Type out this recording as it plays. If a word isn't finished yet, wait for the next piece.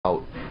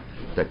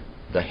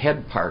the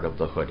head part of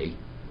the hoodie.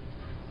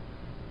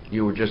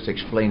 You were just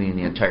explaining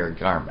the entire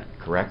garment,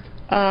 correct?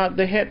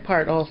 The head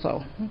part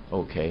also.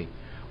 Okay.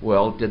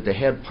 Well, did the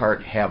head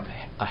part have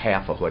a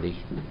half a hoodie?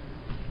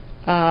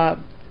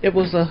 It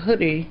was a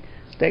hoodie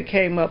that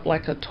came up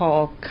like a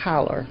tall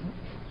collar.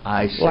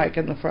 I see. Like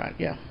in the front,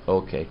 yeah.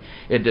 Okay.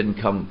 It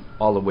didn't come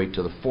all the way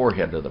to the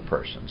forehead of the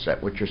person. Is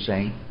that what you're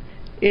saying?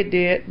 It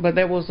did, but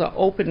there was an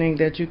opening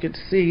that you could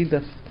see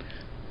the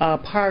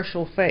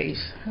partial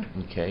face.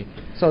 Okay.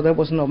 So there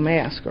was no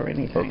mask or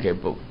anything. Okay,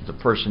 but the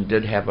person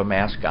did have a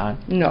mask on?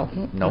 No.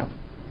 No.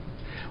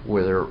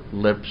 Were their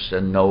lips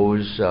and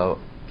nose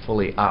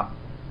fully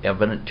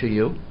evident to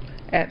you?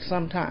 At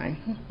some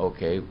time.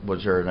 Okay.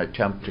 Was there an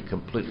attempt to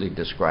completely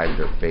describe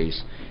their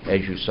face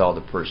as you saw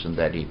the person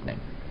that evening?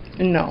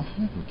 No.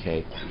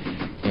 Okay.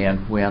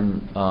 And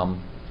when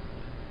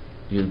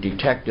you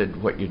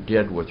detected what you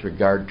did with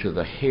regard to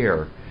the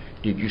hair,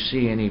 did you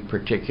see any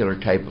particular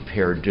type of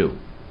hairdo?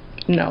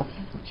 No.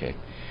 Okay.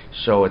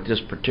 So at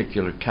this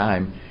particular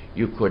time,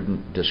 you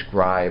couldn't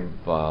describe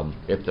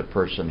if the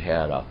person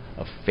had a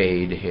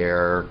fade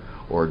hair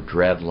or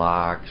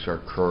dreadlocks or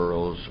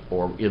curls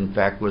or in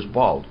fact was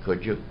bald,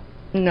 could you?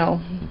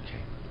 No. Okay.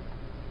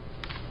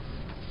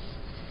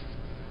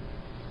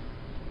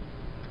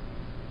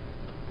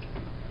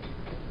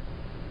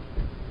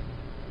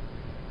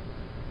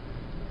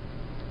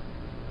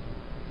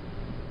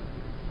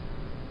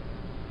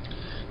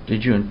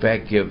 Did you in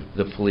fact give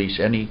the police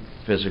any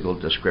physical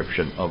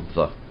description of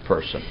the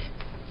person?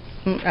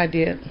 I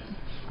did.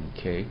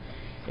 Okay.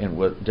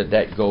 And did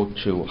that go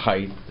to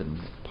height and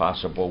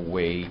possible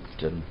weight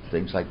and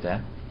things like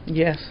that?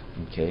 Yes.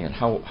 Okay. And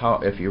how,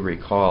 if you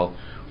recall,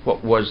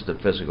 what was the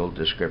physical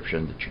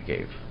description that you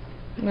gave?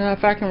 Well,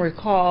 if I can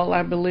recall,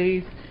 I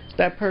believe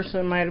that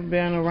person might have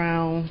been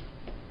around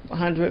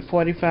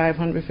 145,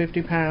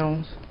 150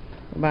 pounds,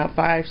 about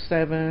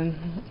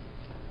 5'7",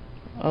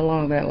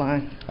 along that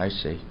line. I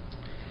see.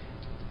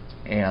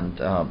 And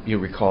you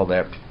recall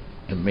that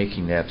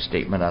making that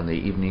statement on the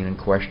evening in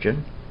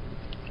question?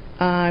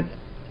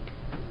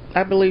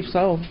 I believe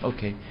so.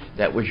 Okay.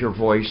 That was your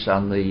voice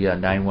on the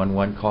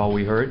 911 call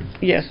we heard?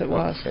 Yes, it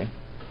was. Okay.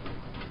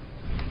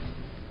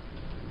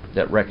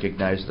 That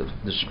recognized the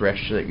distress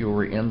that you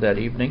were in that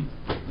evening?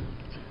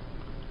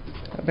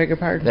 I beg your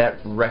pardon? That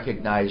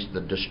recognized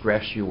the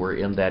distress you were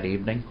in that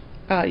evening?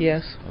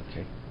 Yes.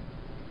 Okay.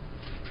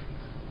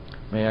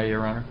 May I,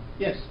 Your Honor?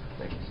 Yes.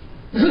 Thank you.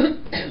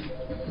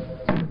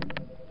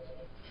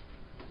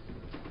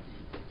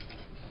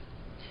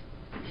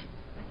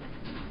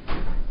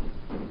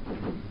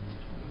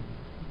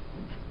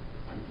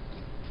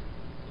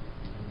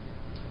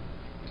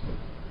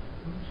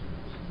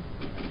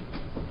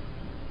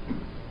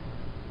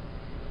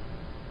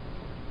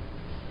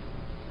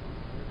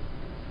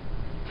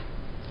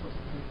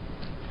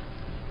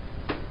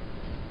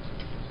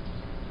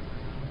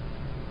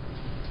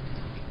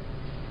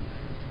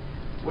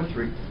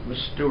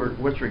 Ms. Stewart,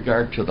 with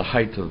regard to the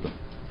height of the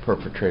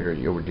perpetrator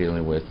you were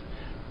dealing with,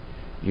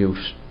 you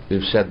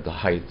said the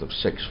height of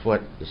 6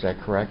 foot, is that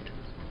correct?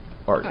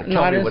 Or No,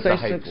 tell I me didn't what say the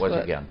height 6 was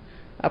foot. again.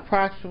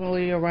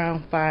 Approximately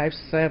around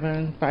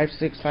 5'7",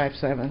 5'6",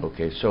 5'7".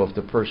 Okay, so if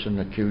the person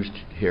accused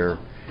here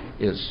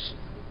is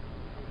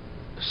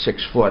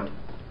 6 foot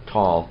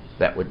tall,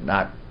 that would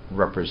not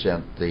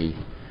represent the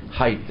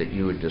height that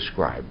you had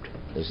described.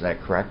 Is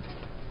that correct?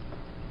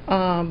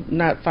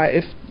 Not 5.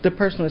 If the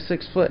person is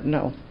 6 foot,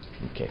 no.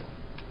 Okay.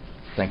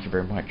 Thank you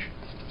very much.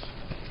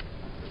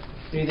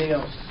 Anything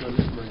else,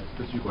 Mr. Murray?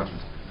 Just a few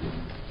questions.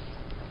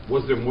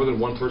 Was there more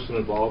than one person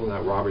involved in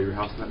that robbery of your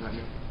house that night?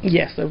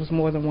 Yes, there was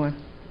more than one.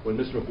 When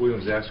Mr. McWilliams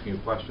was asking you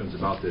questions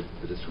about the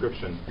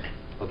description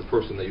of the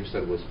person that you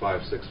said was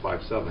 5'6",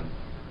 5'7",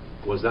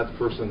 was that the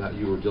person that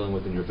you were dealing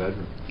with in your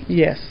bedroom?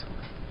 Yes.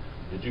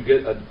 Did you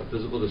get a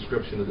physical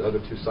description of the other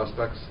 2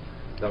 suspects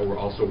that were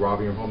also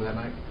robbing your home that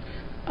night?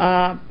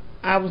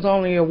 I was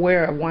only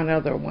aware of one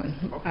other one.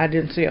 Okay. I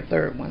didn't see a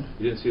third one.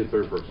 You didn't see a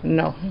third person?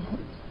 No.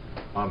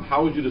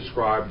 How would you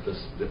describe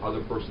the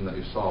other person that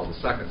you saw, the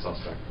second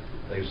suspect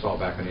that you saw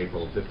back in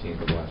April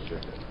 15th of last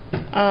year?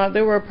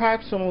 They were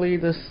approximately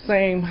the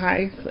same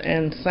height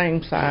and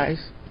same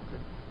size.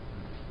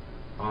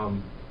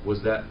 Okay.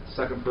 Was that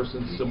second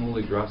person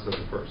similarly dressed as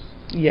the first?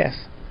 Yes.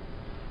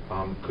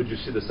 Could you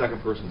see the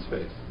second person's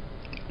face?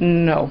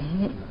 No.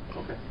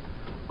 Okay.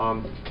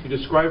 You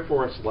described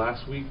for us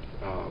last week,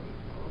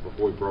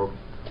 before we broke,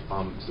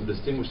 some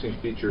distinguishing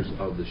features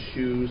of the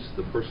shoes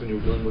the person you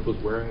were dealing with was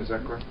wearing. Is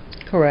that correct?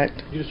 Correct.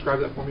 Can you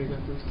describe that for me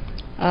again,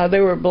 please? They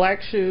were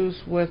black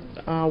shoes with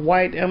a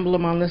white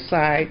emblem on the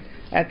side.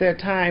 At that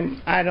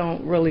time, I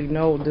don't really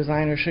know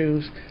designer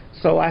shoes,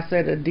 so I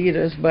said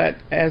Adidas, but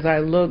as I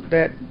looked,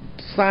 that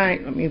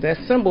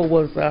symbol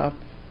was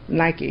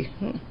Nike.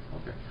 Okay.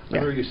 I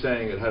remember you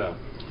saying it had a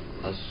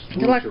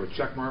swoosh like, or a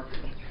check mark?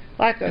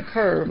 Like a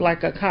curve,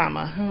 like a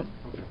comma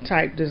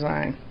type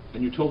design.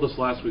 And you told us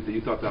last week that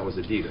you thought that was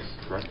Adidas,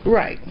 correct?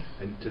 Right.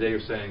 And today you're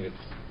saying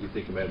you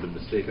think you may have been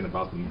mistaken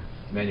about the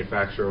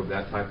manufacturer of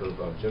that type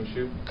of gym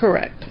shoe?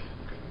 Correct.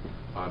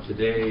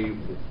 Today,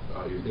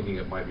 you're thinking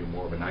it might be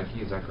more of a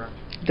Nike, is that correct?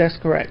 That's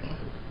correct.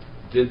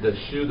 Did the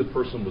shoe the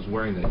person was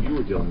wearing that you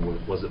were dealing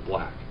with, was it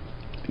black?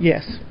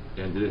 Yes.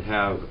 And did it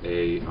have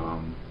a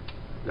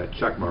that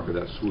check mark or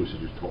that swoosh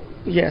that you told me?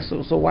 Yes, it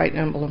was a white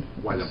emblem.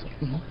 White emblem.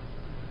 Mhm.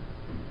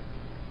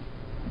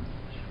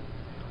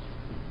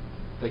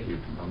 Thank you,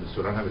 Ms.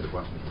 Stewart. I don't have any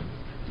questions.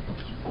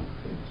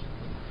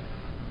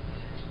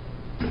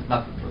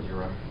 Nothing further,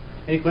 Your Honor.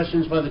 Any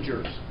questions by the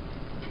jurors?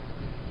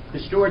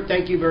 Ms. Stewart,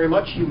 thank you very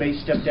much. You may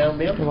step down,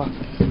 ma'am. You're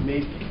welcome. You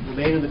may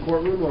remain in the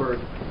courtroom, or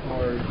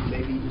you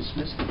may be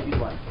dismissed if you'd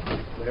like,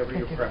 whatever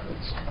your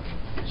preference.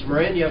 Mr.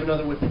 Moran, you have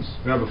another witness.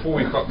 Now, before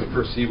we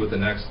proceed with the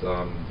next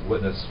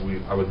witness,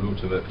 I would move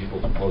to the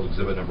People's Proposed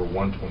Exhibit number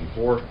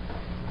 124.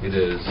 It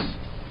is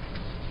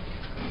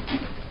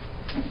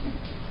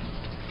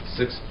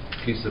 6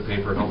 pieces of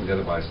paper held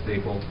together by a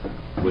staple,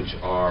 which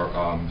are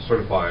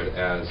certified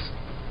as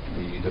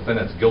the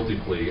defendant's guilty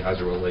plea as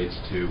it relates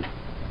to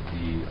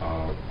the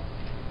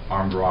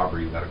armed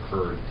robbery that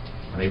occurred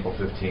on April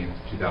 15,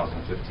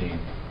 2015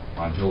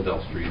 on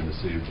Hilldale Street in the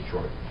city of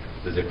Detroit.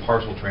 There's a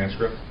partial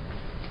transcript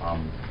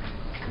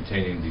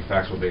containing the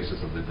factual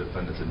basis of the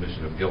defendant's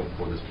admission of guilt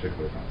for this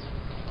particular offense.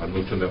 I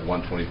move to admit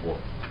 124.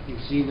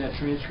 You've seen that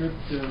transcript,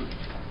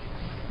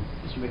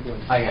 Mr.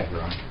 McWilliams? I have,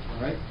 Your Honor.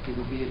 All right, it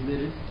will be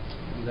admitted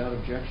without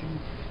objection.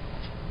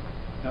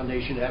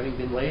 Foundation having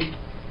been laid,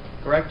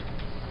 correct?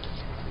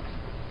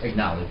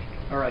 Acknowledged.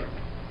 All right.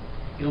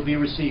 It'll be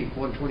received,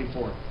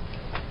 124.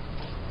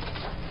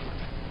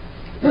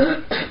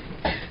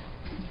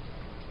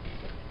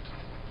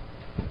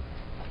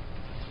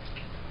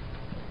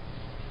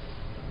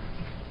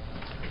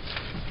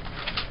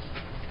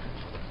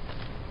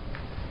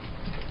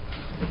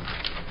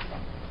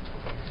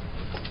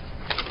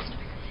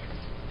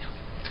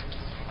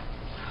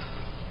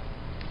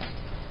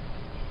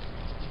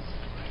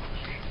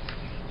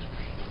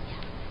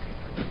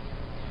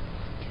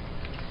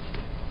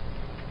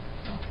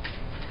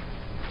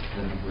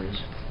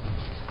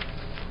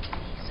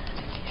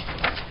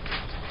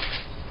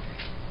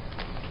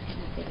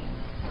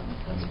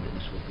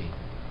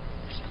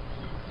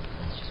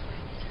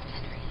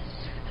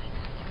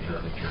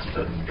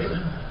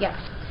 Yes.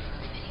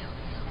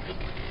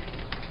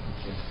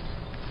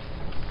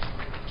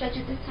 Judge,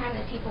 at this time,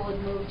 the people would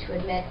move to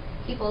admit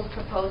People's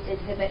Proposed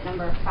Exhibit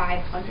number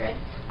 500.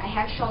 I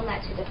have shown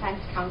that to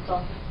defense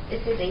counsel.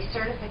 This is a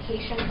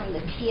certification from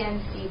the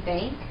PNC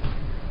Bank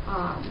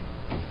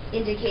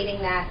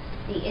indicating that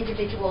the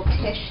individual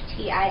Tish,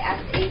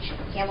 T-I-S-H,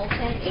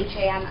 Hamilton,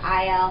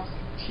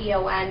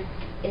 H-A-M-I-L-T-O-N,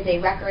 is a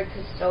record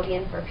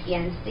custodian for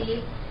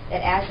PNC,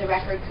 that as a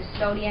record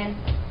custodian,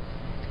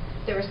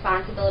 the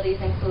responsibilities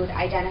include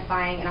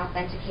identifying and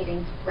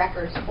authenticating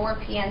records for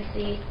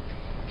PNC.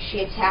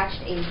 She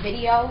attached a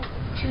video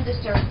to the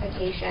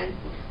certification,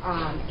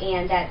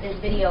 and that this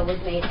video was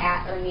made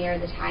at or near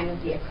the time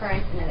of the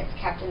occurrence, and that it's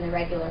kept in the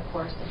regular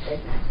course of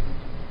business.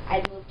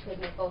 I'd move to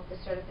admit both the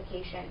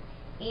certification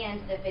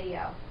and the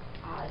video.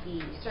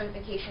 The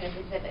certification is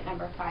exhibit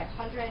number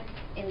 500,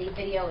 and the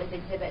video is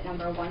exhibit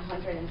number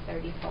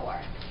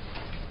 134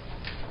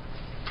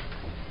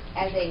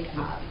 as a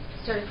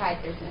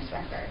certified business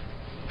record.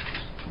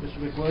 Mr.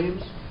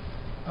 McWilliams?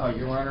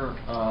 Your Honor,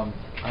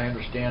 I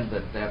understand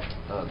that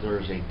there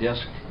is a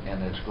disc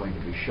and it's going to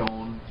be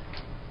shown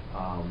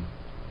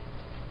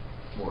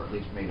or at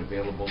least made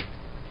available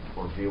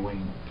for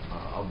viewing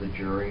of the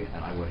jury,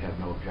 and I would have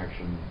no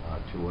objection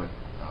to it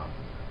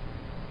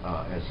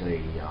as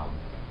a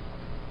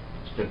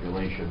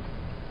stipulation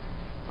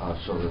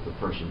so that the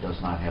person does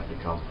not have to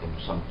come from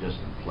some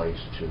distant place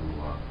to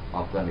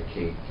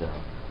authenticate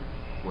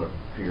what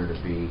appear to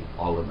be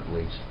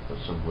ultimately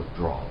some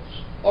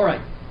withdrawals. All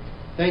right.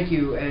 Thank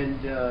you.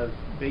 And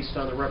based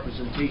on the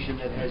representation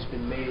that has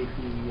been made,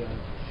 the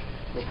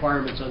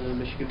requirements under the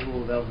Michigan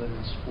Rule of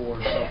Evidence for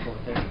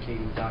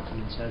self-authenticating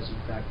documents has in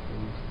fact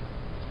been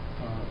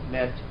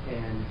met,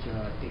 and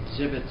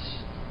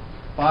exhibits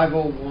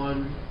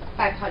 501...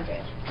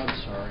 500. I'm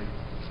sorry.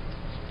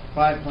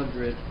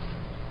 500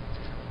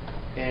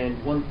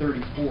 and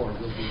 134 will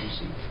be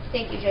received.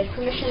 Thank you, Judge.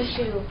 Permission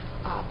to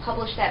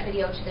publish that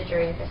video to the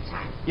jury at this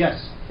time.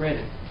 Yes,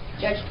 granted.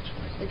 Judge,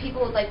 the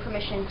people would like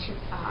permission to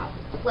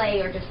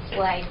play or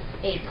display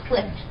a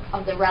clip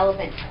of the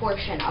relevant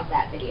portion of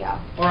that video.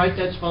 All right,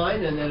 that's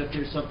fine. And then if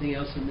there's something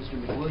else that Mr.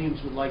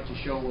 McWilliams would like to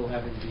show, we'll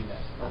have him do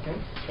that. Okay?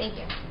 Thank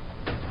you.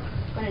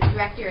 I'm going to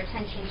direct your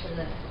attention to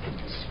the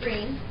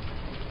screen.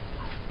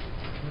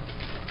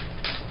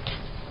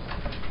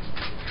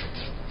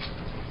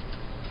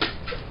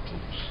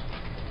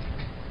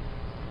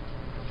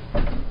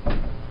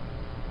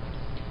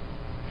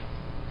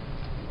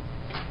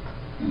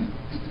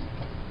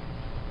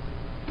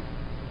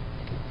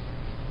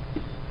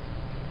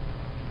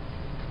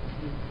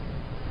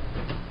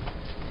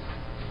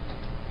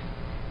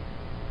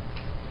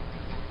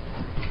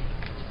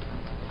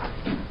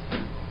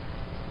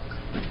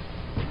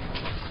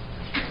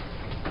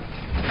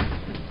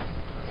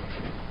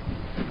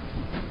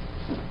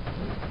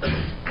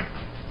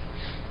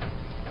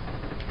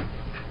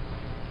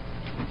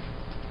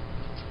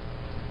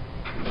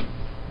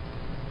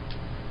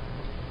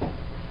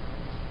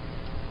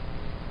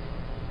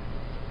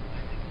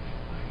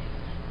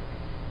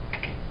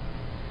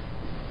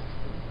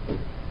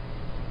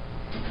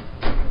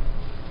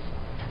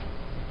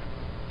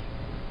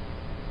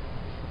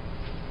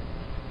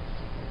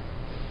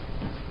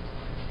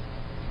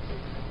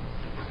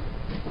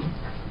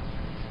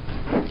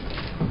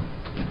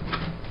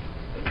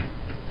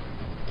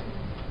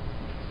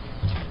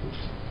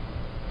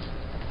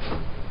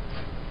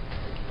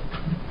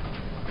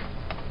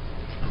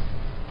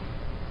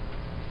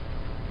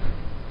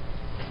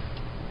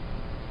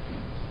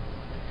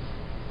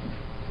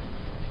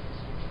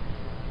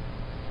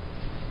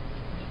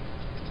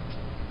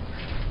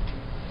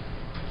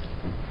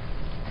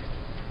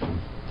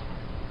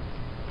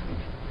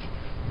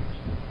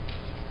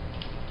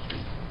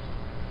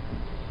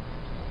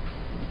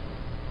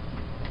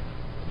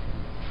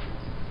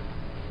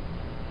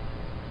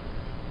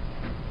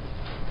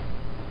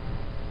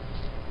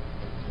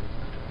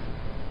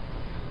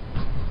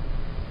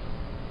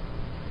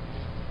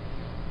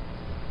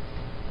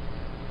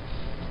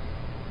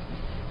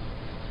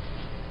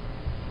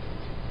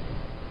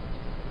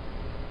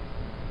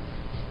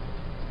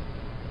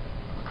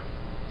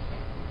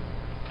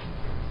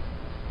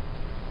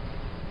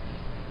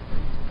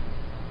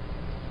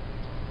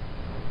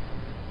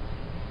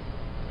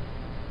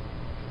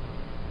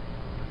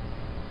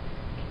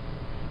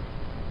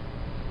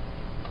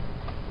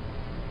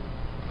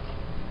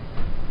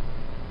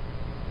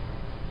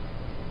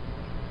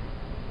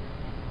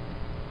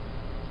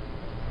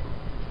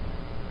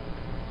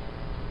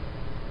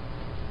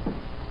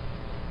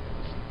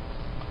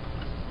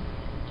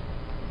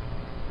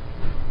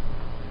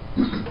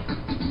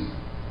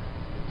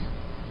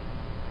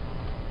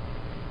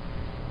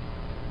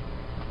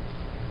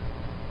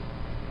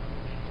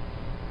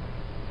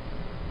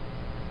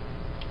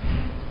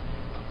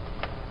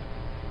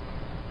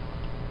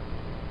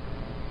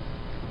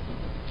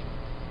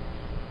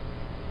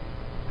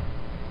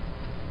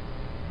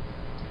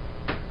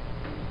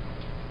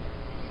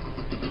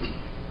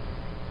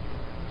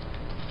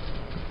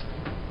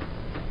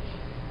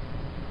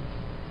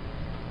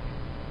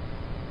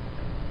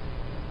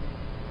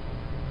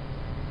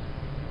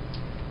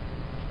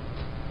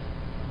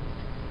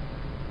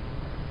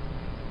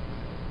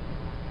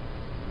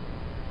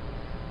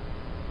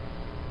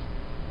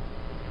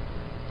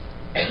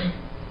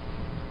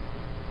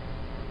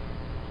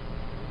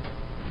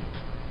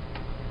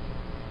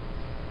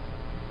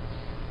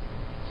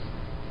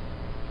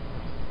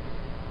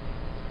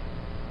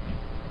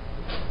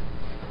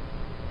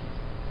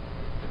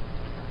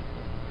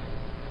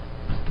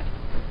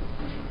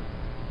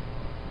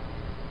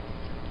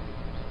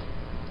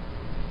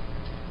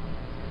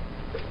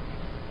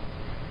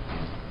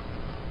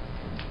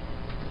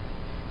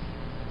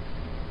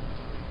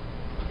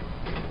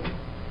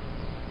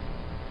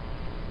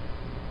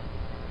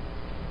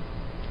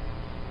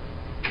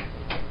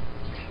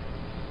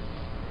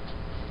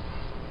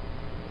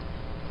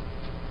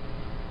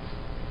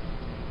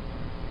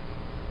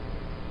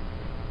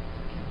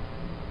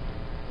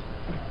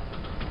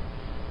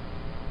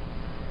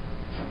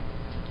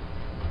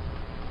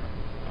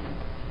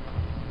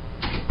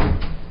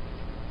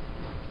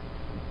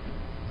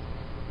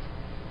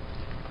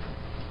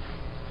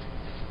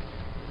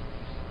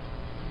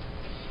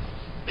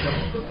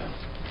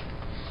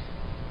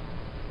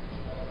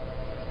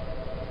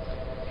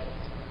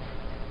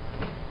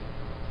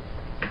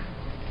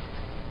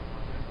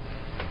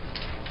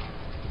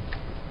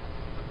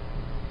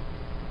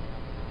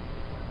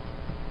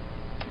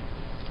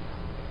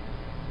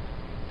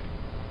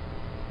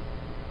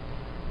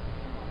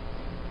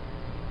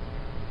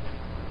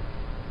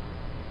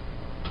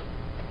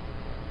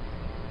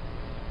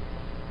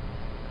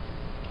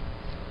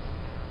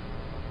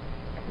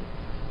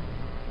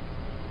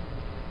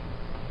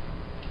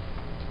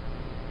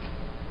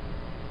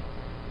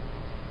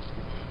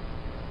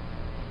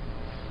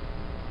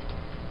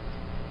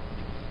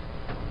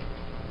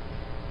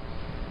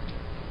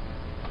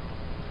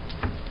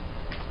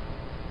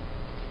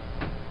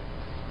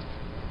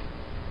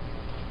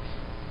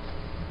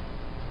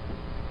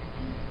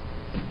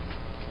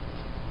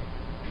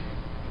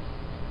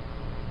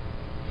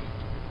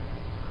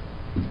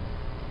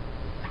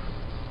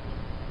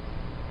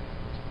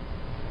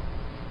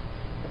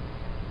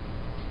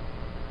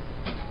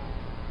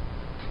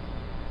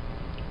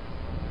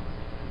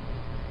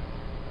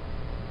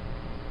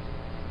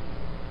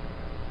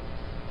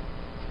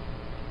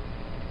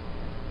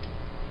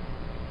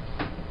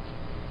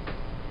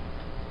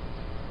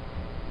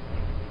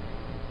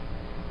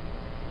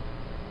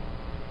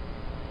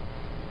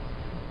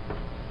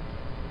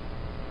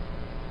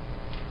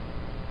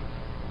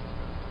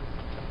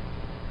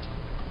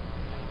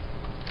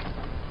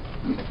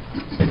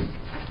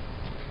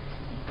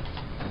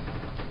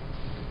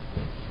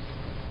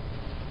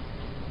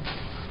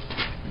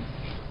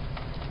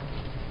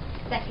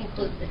 That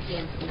concludes the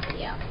PNC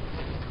video.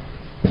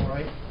 All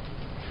right.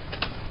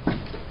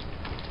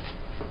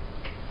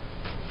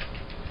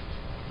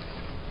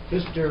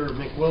 Mr.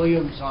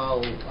 McWilliams,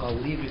 I'll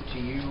leave it to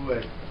you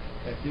at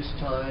this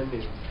time.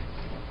 If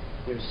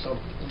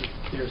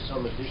there's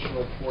some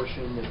additional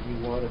portion that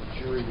you want the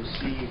jury to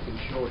see, you can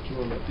show it to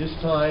them at this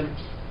time,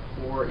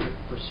 or if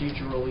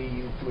procedurally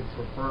you would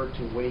prefer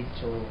to wait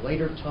till a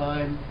later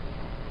time.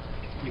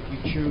 If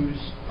you choose,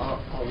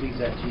 I'll leave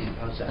that to you.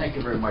 How's that? Thank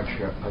you very much,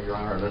 Your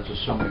Honor. That's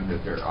assuming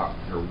that there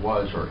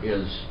was or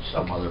is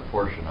some other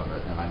portion of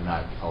it, and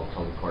I'll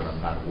tell the court I'm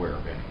not aware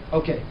of any.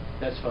 Okay,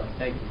 that's fine.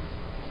 Thank you.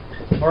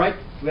 All right,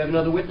 do we have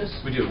another witness?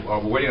 We do.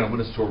 We're waiting on a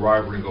witness to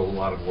arrive. We're going to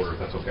go out of order, if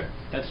that's okay.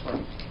 That's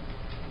fine.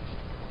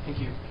 Thank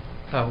you.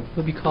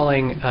 We'll be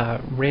calling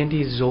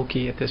Randy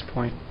Zolke at this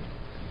point.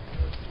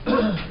 All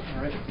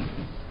right.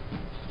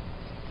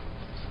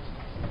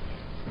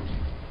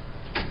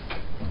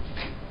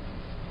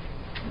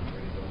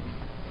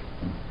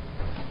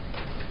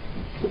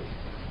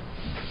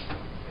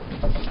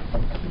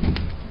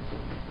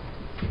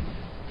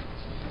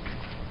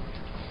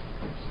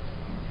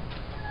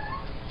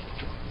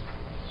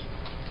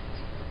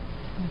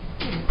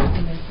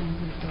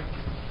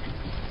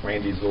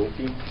 Randy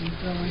Zolke,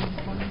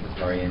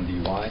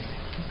 R-A-N-D-Y,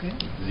 Okay.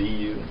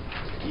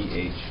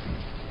 Z-U-E-H-L-K-E.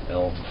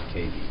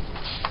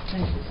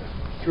 Thank you, sir.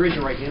 Raise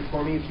your right hand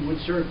for me, if you would,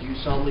 sir. Do you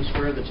solemnly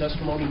swear the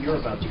testimony you're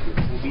about to give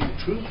will be the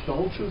truth, the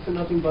whole truth, and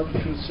nothing but the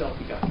truth, self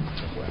you got?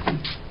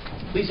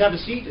 Please have a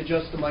seat.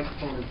 Adjust the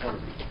microphone in front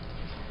of you.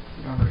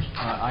 Your Honor,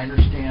 I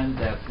understand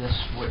that this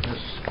witness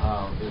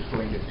is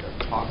going to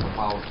talk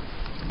about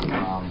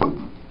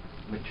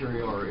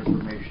material or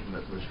information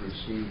that was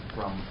received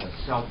from a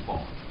cell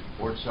phone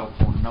or cell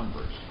phone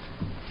numbers.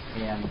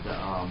 And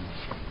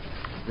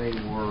they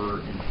were,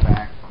 in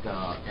fact,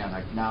 and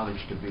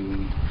acknowledged to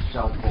be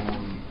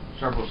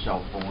several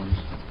cell phones,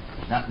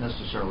 not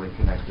necessarily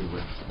connected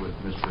with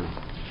Mr.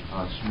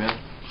 Smith,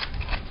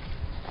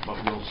 but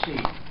we'll see.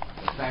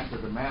 The fact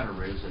of the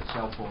matter is that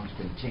cell phones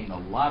contain a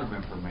lot of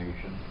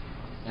information,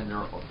 and there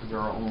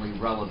are only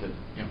relevant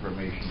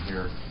information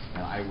here,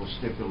 and I will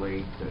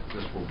stipulate that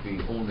this will be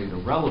only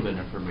the relevant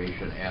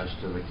information as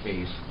to the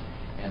case,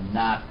 and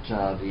not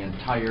the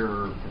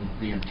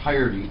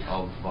entirety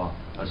of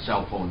a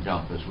cell phone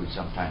dump, as we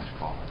sometimes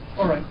call it.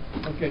 All right.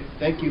 Okay.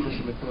 Thank you,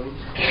 Mr.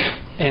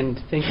 McWilliams. And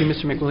thank you,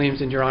 Mr.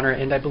 McWilliams, and Your Honor.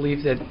 And I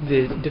believe that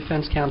the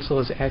defense counsel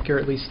has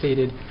accurately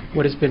stated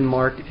what has been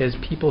marked as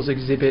People's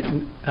Exhibit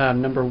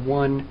number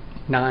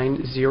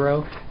 190,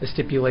 a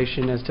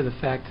stipulation as to the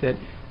fact that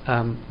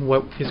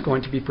what is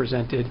going to be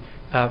presented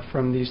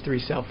from these 3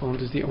 cell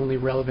phones is the only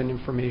relevant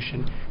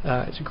information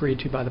as agreed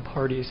to by the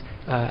parties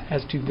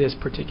as to this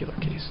particular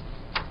case.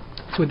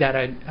 So with that,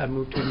 I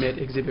move to admit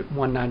Exhibit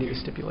 190, the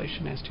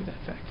stipulation as to that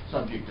fact.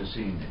 Subject to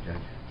seeing it,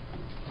 Judge.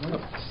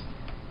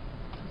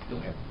 Go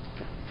ahead.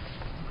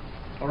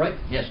 All right?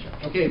 Yes,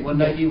 Judge. Okay,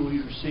 190 will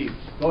be received.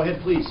 Go ahead,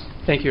 please.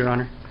 Thank you, Your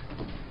Honor.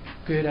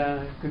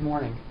 Good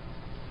morning.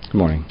 Good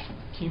morning.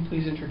 Can you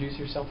please introduce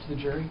yourself to the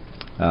jury?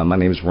 My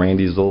name is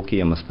Randy Zolke.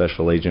 I'm a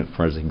Special Agent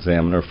Forensic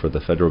Examiner for the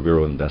Federal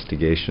Bureau of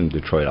Investigation,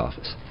 Detroit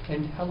office.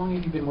 And how long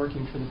have you been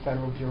working for the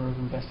Federal Bureau of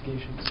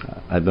Investigations?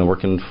 I've been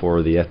working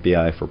for the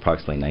FBI for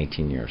approximately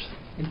 19 years.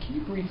 And can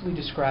you briefly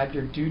describe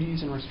your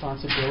duties and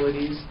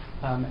responsibilities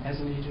as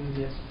an agent of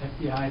the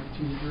FBI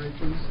to the jury,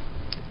 please?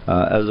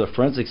 As a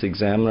forensics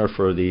examiner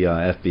for the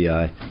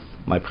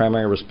FBI, my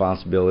primary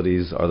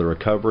responsibilities are the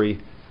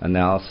recovery,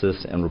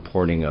 analysis, and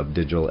reporting of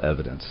digital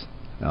evidence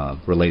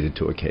related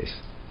to a case.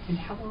 And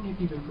how long have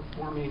you been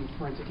performing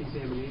forensic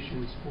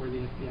examinations for the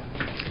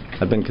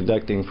FBI? I've been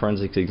conducting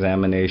forensics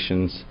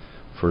examinations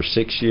for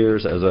 6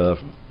 years as a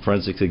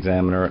forensics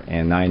examiner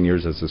and 9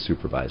 years as a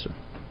supervisor.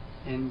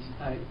 And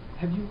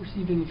have you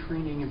received any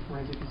training in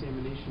forensic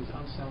examinations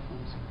of cell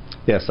phones?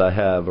 Yes, I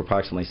have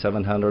approximately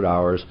 700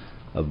 hours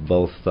of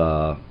both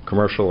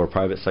commercial or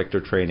private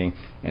sector training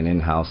and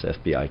in-house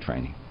FBI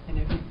training.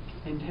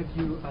 And have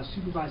you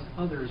supervised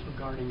others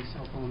regarding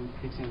cell phone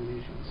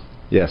examinations?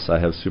 Yes, I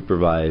have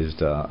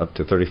supervised up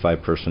to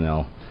 35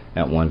 personnel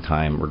at one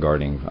time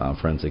regarding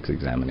forensics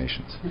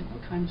examinations. And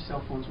what kind of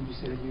cell phones would you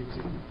say that you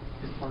examine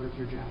as part of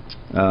your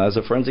job? As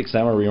a forensic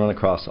examiner, we run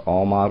across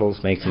all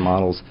models, makes and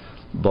models,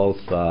 both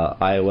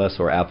iOS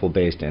or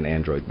Apple-based and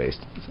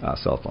Android-based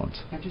cell phones.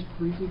 Now, just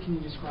briefly, can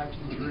you describe to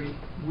the jury,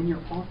 when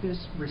your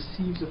office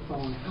receives a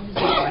phone, how does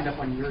it wind up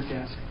on your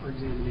desk for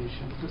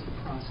examination? What's the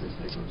process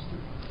that goes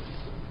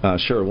through?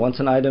 Sure. Once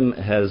an item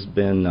has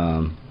been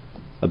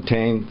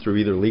obtained through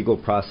either legal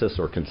process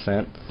or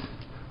consent,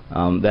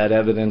 that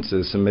evidence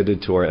is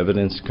submitted to our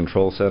evidence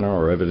control center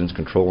or evidence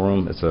control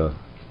room. It's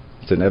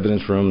an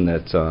evidence room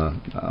that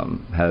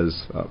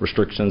has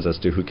restrictions as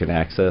to who can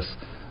access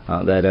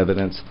that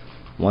evidence.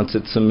 Once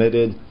it's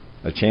submitted,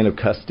 a chain of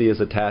custody is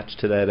attached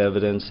to that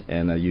evidence,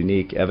 and a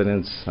unique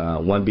evidence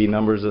 1B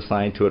number is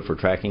assigned to it for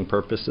tracking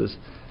purposes.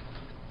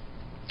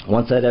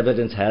 Once that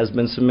evidence has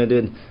been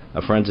submitted,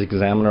 a forensic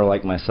examiner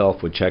like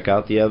myself would check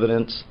out the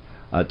evidence,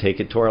 take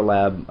it to our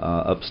lab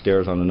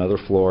upstairs on another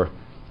floor,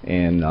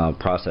 and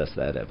process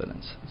that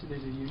evidence. So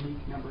there's a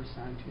unique number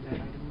assigned to that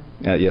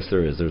item? Yes,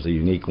 there is. There's a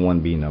unique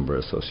 1B number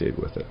associated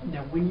with it.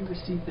 Now, when you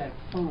receive that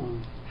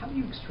phone, how do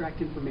you extract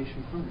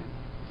information from it?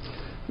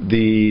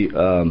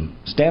 The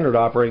standard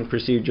operating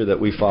procedure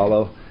that we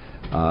follow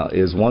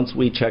is once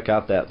we check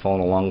out that phone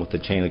along with the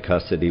chain of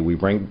custody, we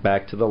bring it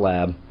back to the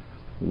lab.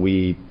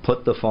 We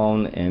put the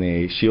phone in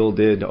a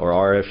shielded or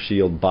RF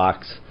shield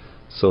box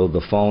so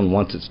the phone,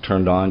 once it's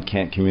turned on,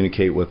 can't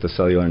communicate with the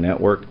cellular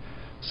network,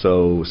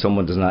 so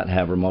someone does not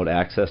have remote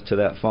access to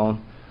that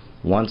phone.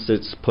 Once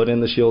it's put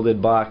in the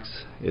shielded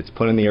box, it's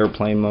put in the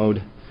airplane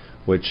mode,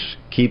 which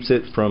keeps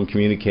it from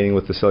communicating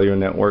with the cellular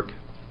network.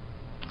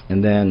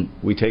 And then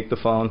we take the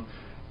phone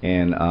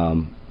and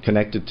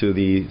connect it to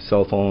the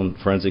cell phone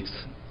forensics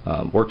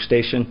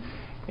workstation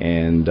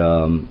and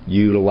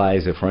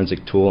utilize a forensic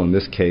tool, in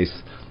this case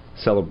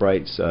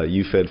Celebrite's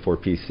UFED for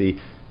PC,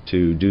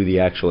 to do the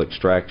actual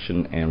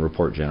extraction and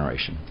report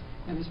generation.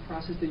 And this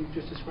process that you've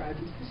just described,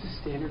 is this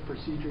a standard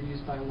procedure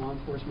used by law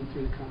enforcement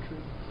through the country?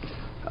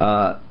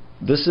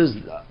 This is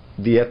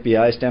the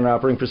FBI standard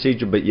operating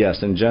procedure, but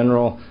yes, in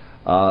general,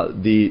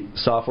 the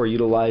software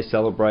utilized,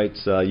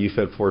 Celebrite's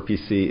UFED for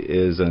PC,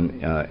 is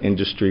an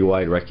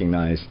industry-wide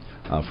recognized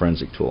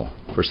forensic tool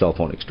for cell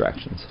phone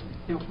extractions.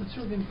 Now, what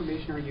sort of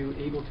information are you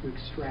able to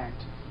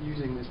extract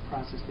using this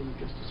process that you've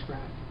just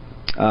described?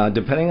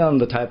 Depending on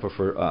the type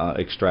of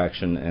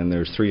extraction, and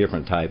there's 3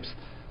 different types,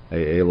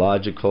 a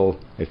logical,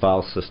 a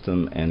file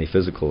system, and a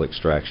physical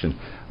extraction.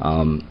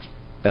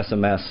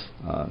 SMS,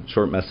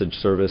 short message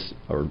service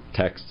or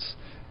texts,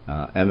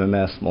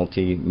 MMS,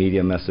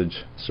 multimedia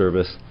message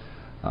service,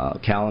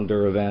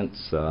 calendar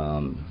events,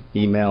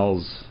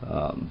 emails,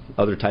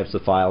 other types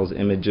of files,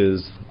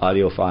 images,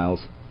 audio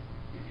files.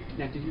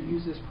 Now, did you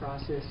use this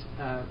process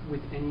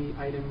with any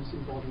items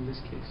involved in this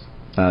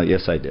case?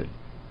 Yes, I did.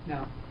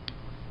 Now,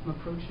 I'm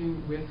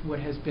approaching with what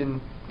has been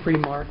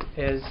pre-marked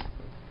as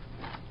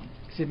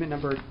exhibit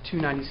number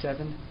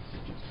 297.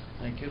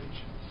 Thank you.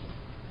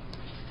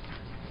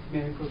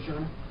 May I approach, Your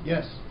Honor?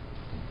 Yes.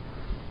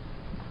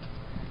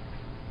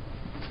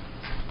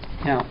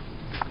 Now,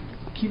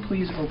 can you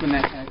please open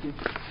that package?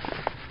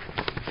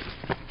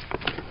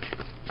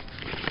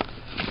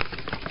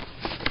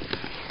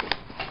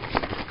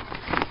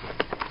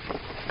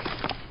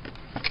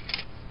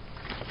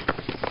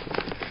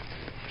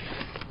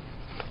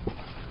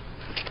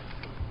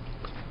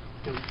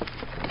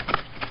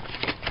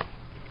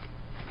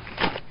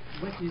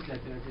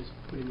 it that I just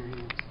put in your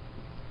hands?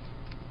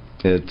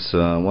 It's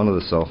one of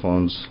the cell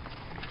phones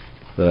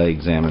that I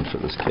examined for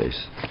this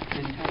case.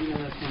 And how do you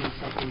know that's one of the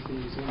cell phones that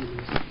you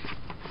examined?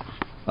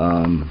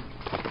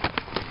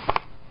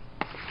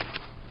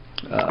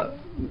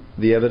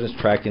 The evidence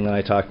tracking that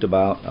I talked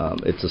about,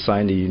 it's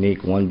assigned a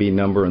unique 1B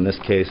number. In this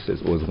case,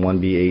 it was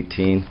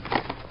 1B18.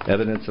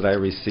 Evidence that I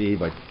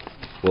received, I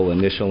will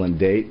initial and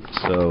date.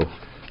 So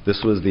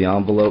this was the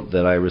envelope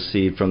that I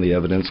received from the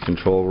evidence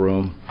control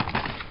room.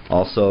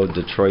 Also,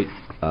 Detroit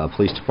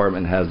Police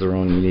Department has their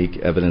own unique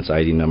evidence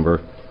ID number,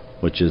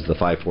 which is the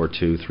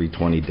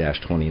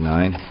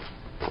 542-320-29.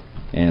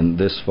 And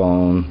this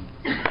phone,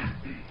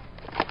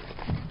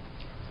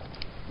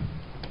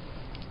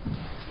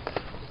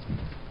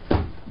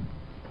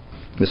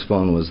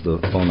 was the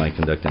phone I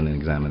conducted an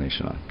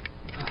examination on.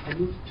 I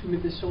move to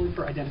admit this solely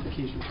for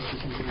identification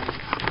purposes.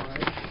 All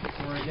right.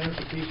 For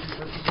identification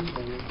purposes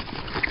only.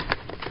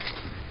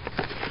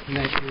 And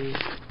that is,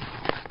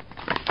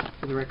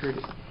 for the record,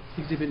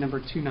 exhibit number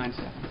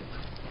 297.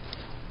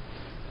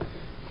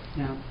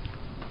 Now,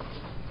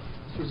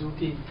 Mr.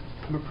 Zulke,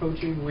 I'm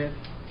approaching with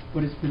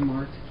what has been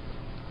marked.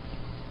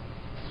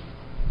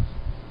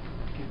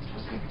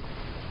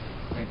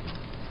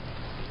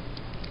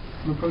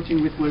 I'm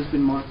approaching with what has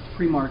been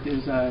pre-marked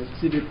as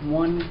exhibit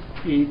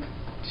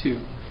 182.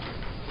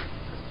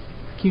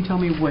 Can you tell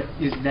me what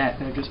is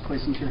that I've just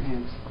placed into your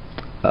hands?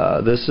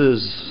 This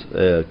is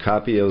a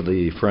copy of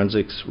the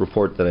forensics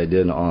report that I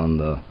did on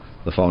the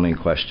phone in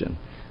question.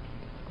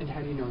 And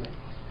how do you know that?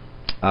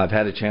 I've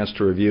had a chance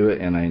to review it,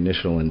 and I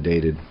initial and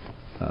dated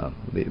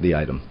the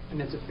item. And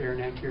that's a fair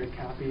and accurate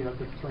copy of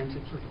the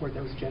forensics report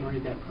that was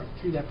generated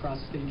through that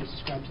process that you just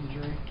described to the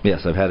jury?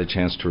 Yes, I've had a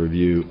chance to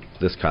review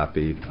this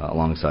copy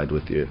alongside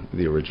with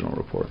the original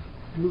report.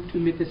 I move to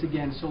admit this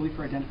again solely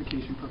for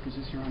identification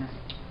purposes, Your Honor.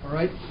 All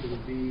right. It will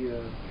be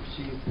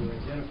received for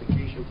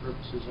identification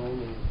purposes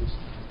only.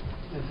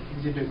 That's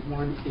exhibit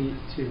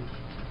 182.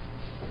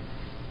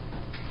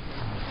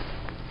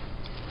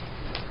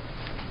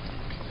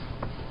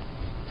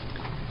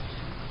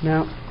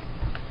 Now,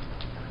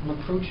 I'm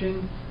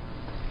approaching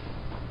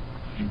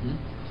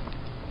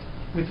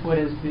with what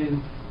has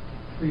been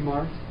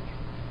remarked.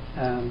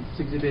 It's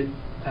exhibit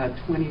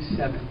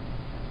 27.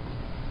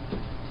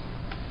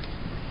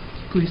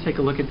 Please take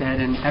a look at that,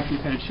 and after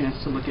you've had a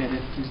chance to look at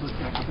it, please look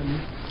back up at me.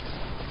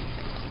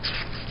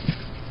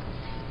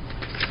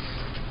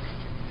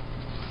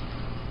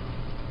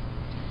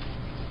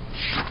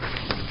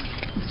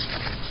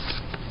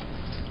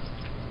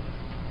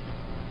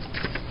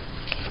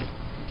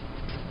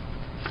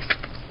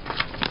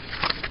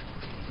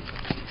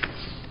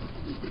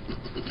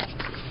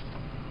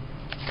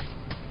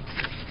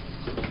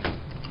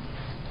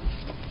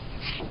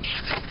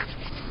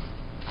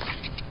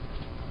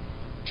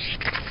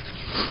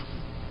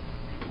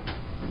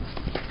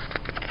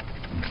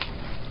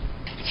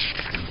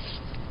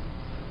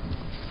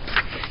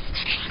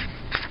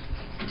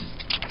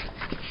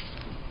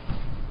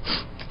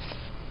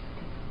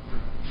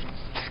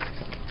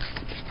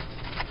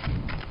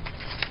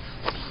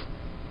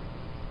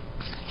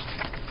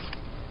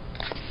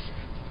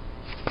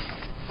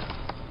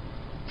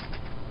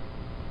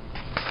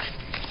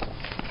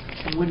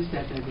 And what is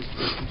that that I just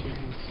placed into your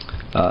hands?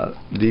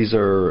 These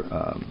are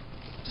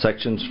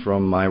sections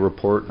from my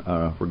report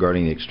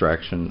regarding the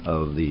extraction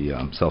of the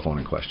cell phone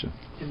in question.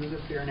 And those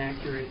are fair and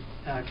accurate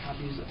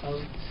copies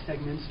of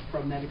segments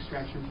from that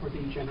extraction report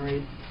that you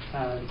generate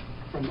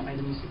from the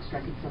items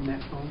extracted from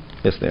that phone?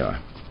 Yes, they are.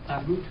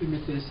 I move to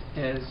admit this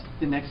as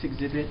the next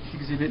exhibit,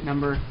 exhibit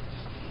number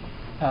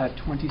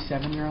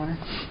 27, Your Honor.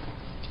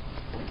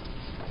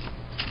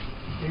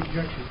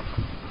 Objection.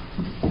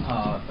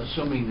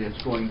 Assuming that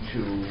it's going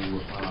to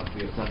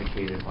be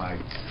authenticated by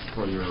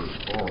further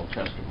oral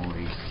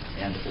testimony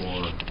and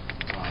or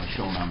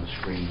shown on the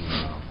screen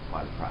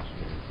by the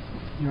prosecutor.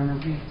 Your Honor,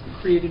 we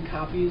created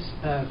copies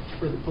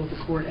for both the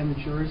court and the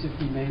jurors. If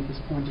we may at this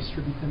point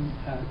distribute them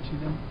to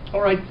them.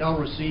 All right, I'll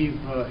receive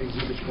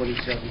Exhibit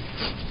 27.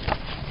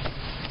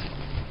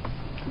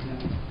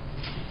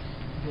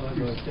 We'll have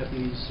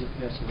deputies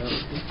pass it out.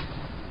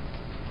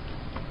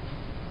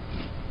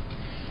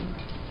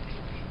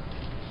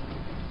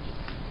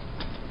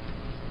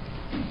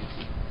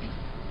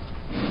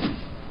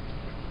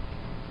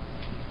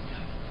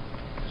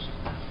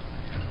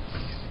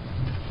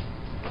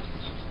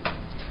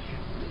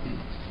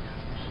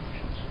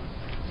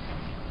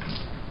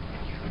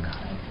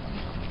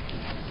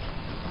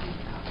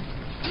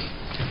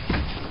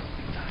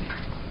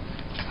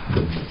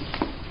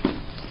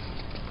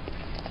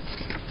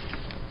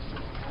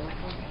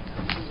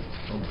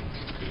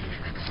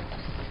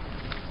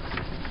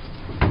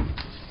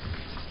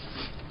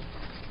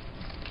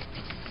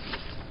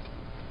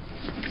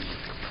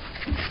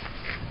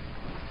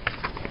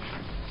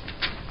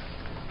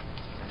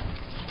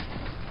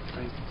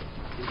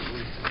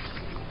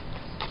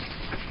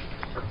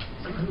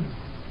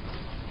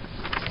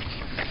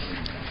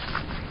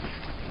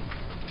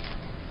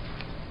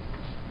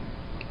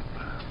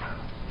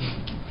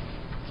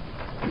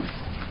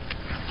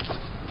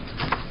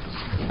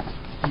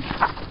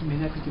 May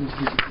that begin with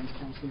the defense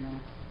counsel, Your Honor?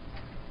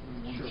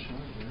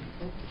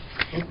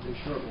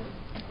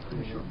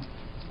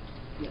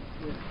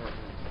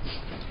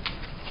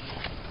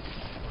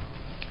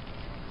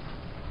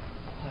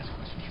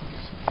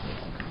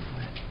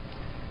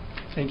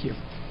 Thank you.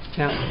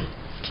 Now,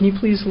 can you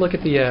please look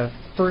at the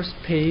first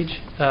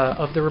page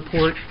of the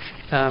report?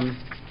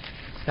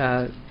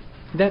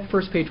 That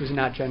first page was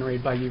not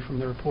generated by you from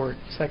the report.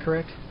 Is that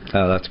correct?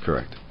 That's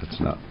correct.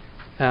 It's not.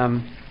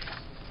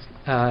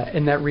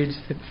 And that reads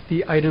that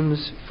the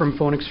items from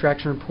phone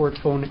extraction report,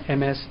 phone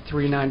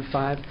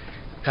MS-395,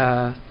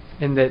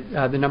 and that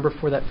the number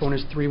for that phone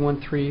is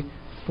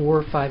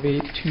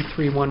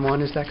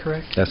 313-458-2311. Is that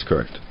correct? That's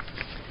correct.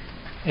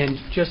 And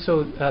just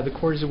so the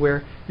court is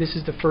aware, this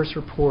is the first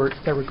report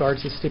that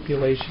regards the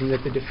stipulation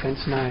that the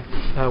defense and I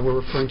were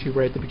referring to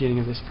right at the beginning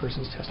of this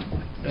person's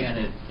testimony. And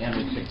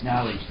it's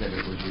acknowledged that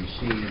it was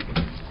received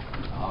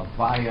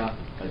via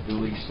a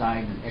duly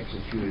signed and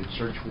executed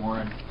search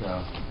warrant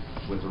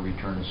with a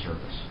return of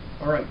service.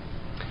 All right.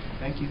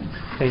 Thank you.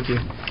 Thank you.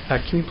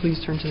 Can you please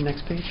turn to the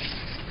next page?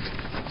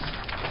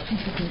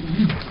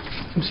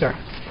 I'm sorry.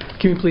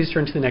 Can you please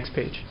turn to the next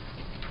page?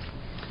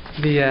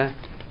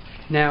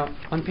 Now,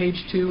 on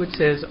page 2, it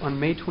says, on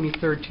May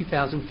 23rd,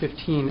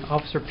 2015,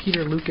 Officer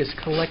Peter Lucas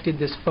collected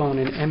this phone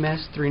in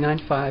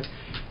MS-395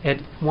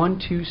 at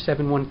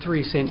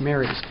 12713 St.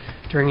 Mary's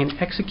during an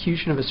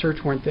execution of a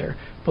search warrant there.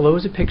 Below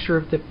is a picture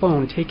of the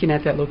phone taken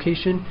at that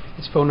location.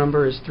 Its phone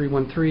number is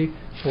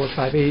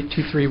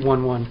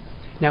 313-458-2311.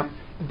 Now,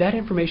 that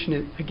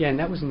information, again,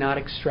 that was not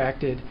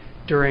extracted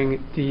during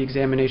the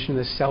examination of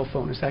the cell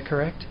phone. Is that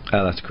correct?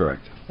 That's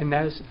correct. And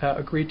that is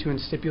agreed to and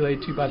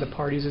stipulated to by the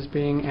parties as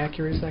being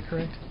accurate. Is that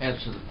correct?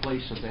 As to the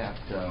place of that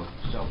cell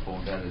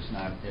phone, that is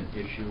not an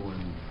issue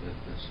and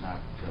it's not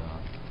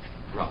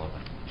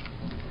relevant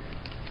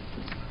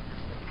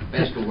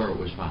as to where it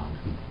was found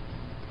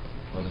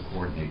or the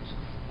coordinates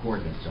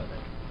of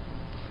it.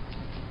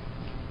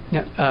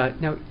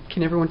 Now,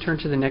 can everyone turn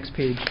to the next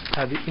page,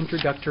 the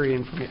introductory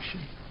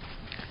information?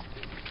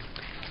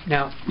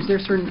 Now, is there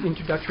certain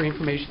introductory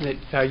information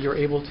that you're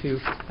able to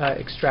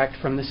extract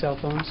from the cell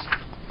phones?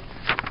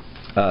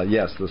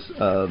 Yes,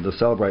 the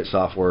Celebrite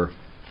software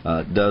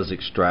does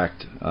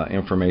extract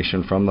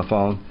information from the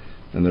phone,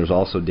 and there's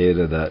also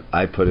data that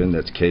I put in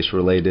that's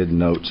case-related,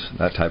 notes,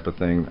 that type of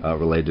thing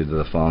related to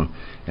the phone,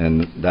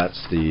 and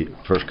that's the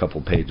first couple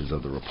pages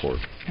of the report.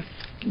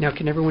 Now,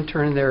 can everyone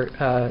turn their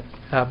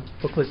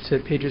booklets to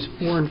pages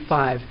 4 and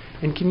 5?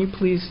 And can you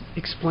please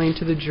explain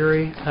to the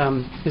jury,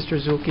 Mr.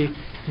 Zulke,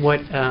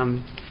 what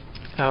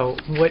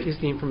is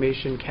the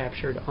information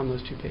captured on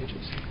those 2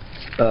 pages?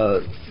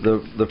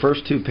 The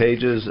first 2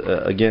 pages,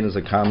 again, is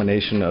a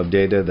combination of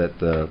data that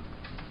the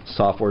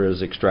software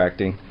is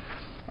extracting.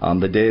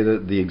 The data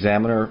the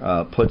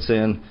examiner puts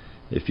in,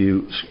 if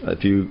you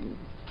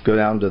go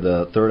down to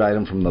the third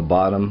item from the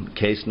bottom,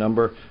 case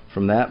number,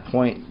 from that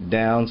point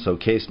down, so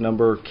case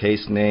number,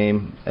 case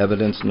name,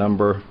 evidence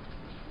number,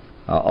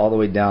 all the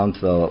way down to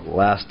the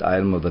last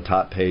item of the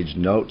top page,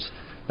 notes,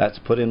 that's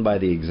put in by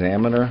the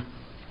examiner.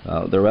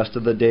 The rest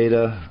of the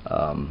data,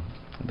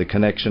 the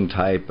connection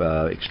type,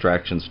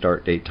 extraction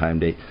start date, time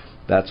date,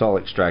 that's all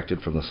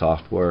extracted from the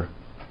software.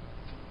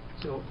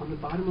 So on the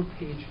bottom of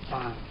page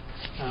 5,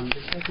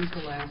 the second to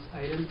last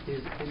item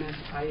is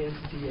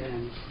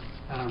MSISDN.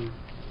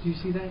 Do you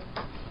see that?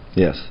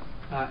 Yes.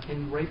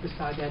 And right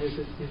beside that is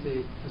a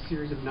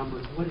series of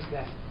numbers. What is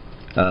that?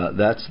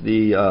 That's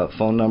the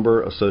phone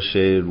number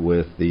associated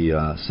with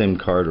the SIM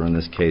card, or in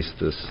this case,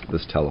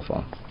 this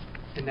telephone.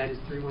 And that is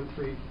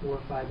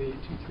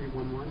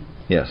 313-458-2311?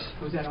 Yes.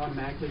 Was that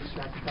automatically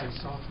extracted by the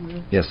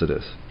software? Yes, it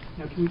is.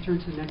 Now, can we turn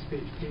to the next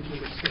page, page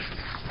number 6?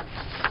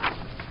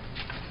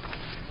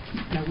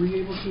 Now, were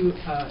you able to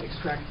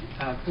extract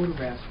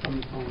photographs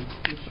from the phone,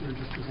 which you were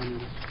just presenting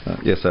us?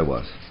 Yes, I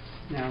was.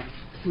 Now,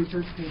 can we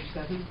turn to page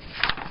 7?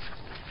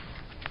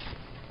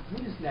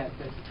 What is that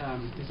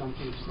is on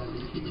page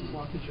 7? Can you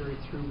walk the jury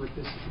through what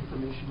this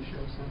information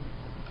shows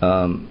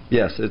them?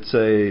 Yes, it's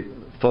a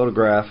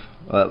photograph.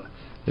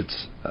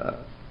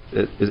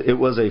 It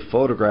was a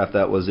photograph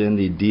that was in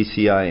the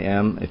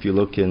DCIM. If you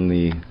look in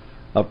the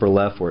upper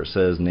left where it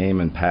says name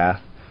and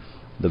path,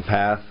 the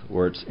path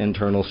where it's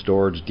internal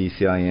storage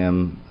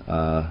DCIM /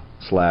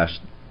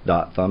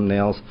 dot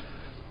thumbnails,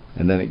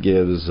 and then it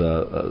gives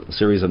a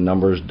series of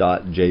numbers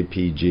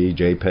 .jpg,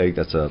 JPEG.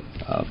 That's a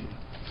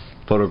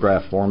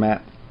photograph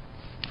format.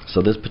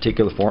 So this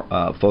particular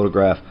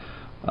photograph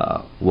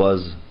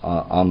was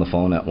on the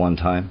phone at one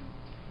time.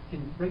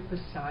 And right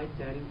beside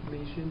that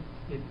information,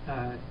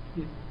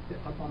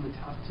 up on the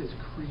top it says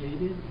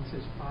created. It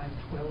says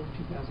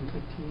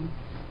 5/12/2015,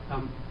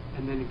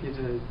 and then it gives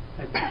a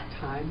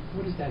time.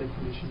 What does that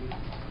information mean?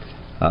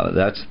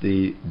 That's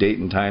the date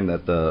and time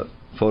that the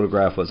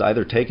photograph was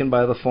either taken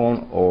by the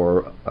phone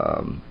or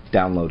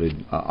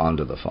downloaded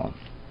onto the phone.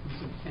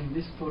 And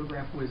this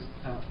photograph was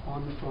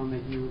on the phone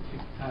that you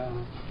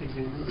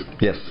examined?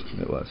 Yes,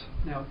 it was.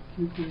 Now,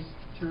 can you please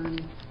turn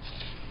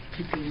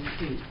to page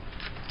 8?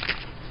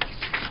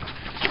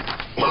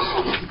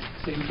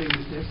 Same thing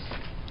as this.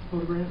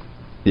 photograph?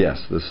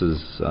 Yes, this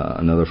is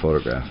another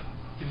photograph.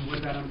 And what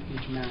about on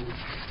page 9?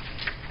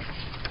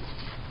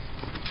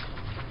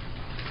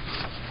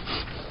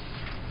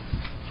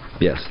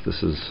 Yes,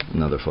 this is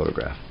another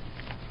photograph.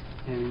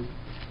 And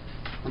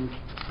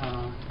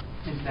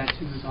that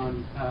too is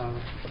on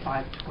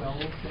 512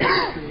 that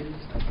was created, is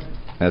that correct?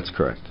 That's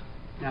correct.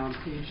 Now on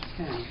page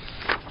 10,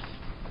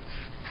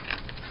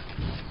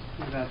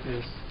 what about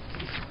this?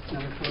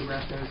 Another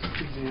photograph that was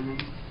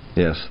examined.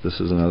 Yes, this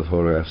is another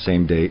photograph,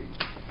 same date.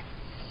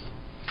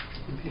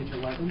 On page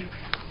 11.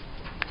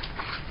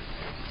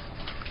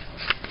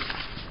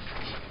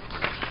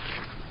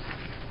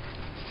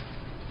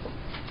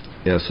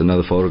 Yes,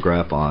 another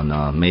photograph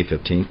on May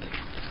 15th.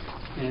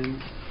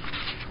 And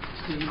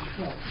page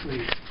 12,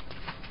 please.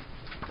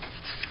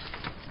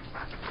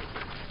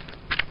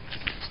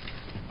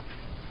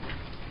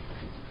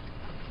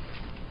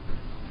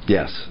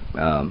 Yes,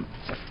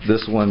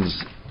 this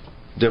one's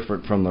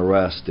different from the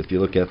rest. If you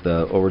look at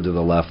the over to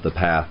the left, the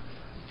path,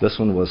 this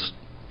one was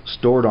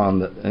stored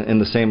in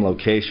the same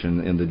location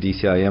in the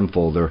DCIM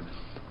folder,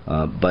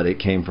 but it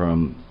came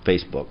from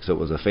Facebook. So it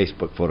was a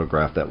Facebook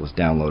photograph that was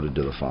downloaded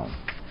to the phone.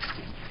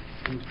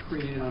 And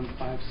created on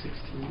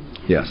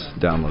 5/16. Yes,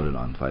 downloaded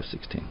on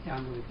 5/16.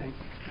 Downloaded, thank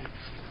you.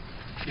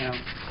 Now,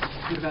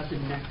 what about the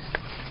next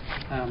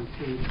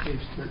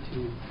page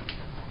 13?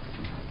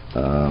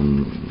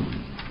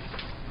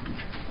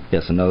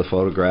 Yes, another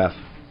photograph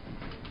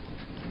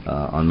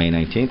on May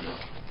 19th.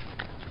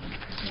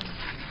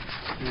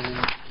 And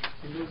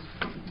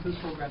those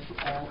photographs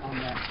were all on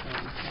that phone,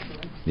 is that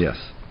correct? Yes.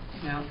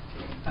 Now,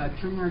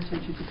 turning our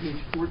attention to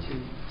page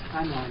 14,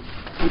 timeline.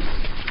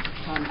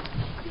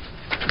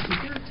 Is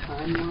there a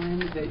timeline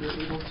that you're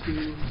able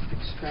to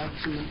extract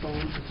from the phone,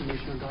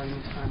 information regarding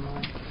the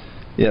timeline?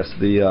 Yes,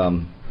 the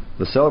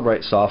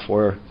Celebrate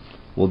software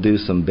will do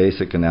some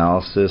basic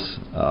analysis,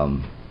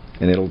 and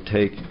it'll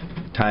take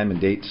time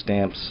and date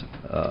stamps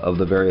of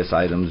the various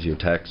items, your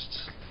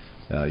texts,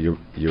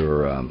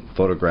 your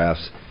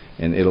photographs,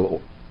 and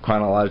it'll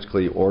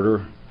chronologically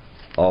order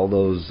all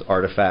those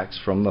artifacts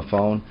from the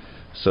phone,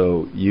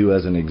 so you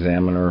as an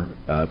examiner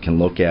can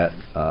look at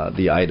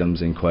the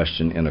items in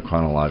question in a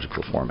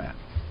chronological format.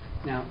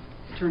 Now,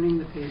 turning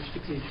the page to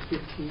page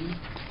 15,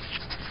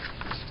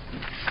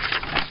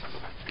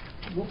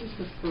 what was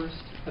the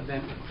first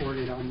event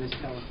recorded on this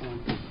telephone?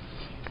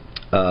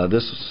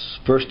 This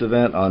first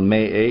event on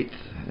May 8th,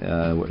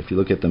 if you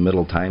look at the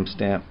middle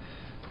timestamp,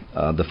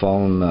 the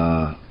phone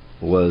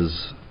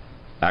was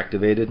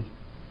activated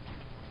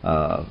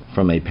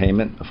from a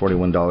payment, a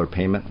 $41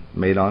 payment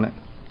made on it.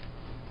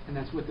 And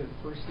that's what the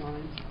first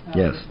line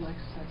Yes.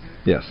 reflects? Is that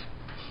correct? Yes.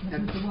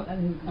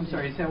 I'm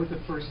sorry, is that what the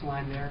first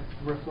line there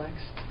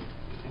reflects?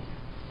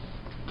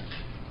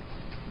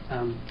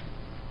 Okay.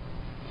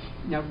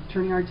 Now,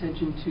 turning our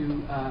attention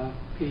to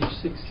page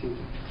 16.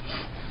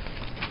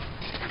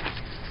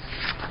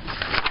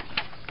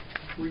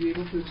 Were you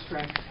able to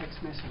extract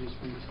text messages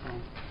from this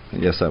phone?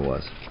 Yes, I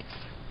was.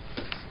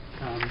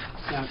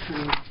 Now,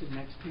 turning to the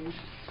next page.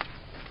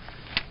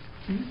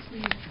 Can you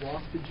please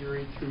walk the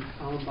jury through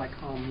column by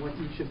column what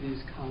each of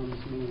these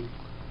columns mean?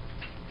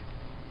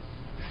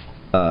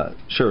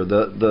 Sure.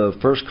 The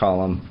first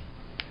column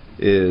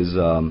is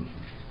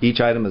each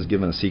item is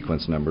given a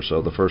sequence number,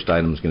 so the first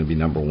item is going to be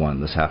number 1.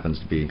 This happens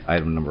to be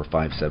item number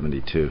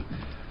 572.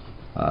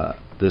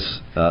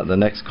 The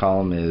next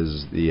column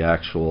is the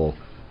actual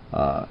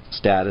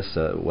status,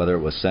 whether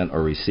it was sent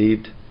or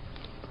received.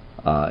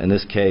 In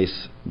this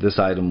case, this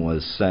item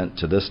was sent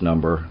to this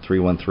number,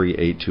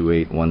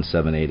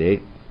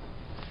 313-828-1788.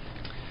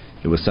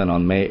 It was sent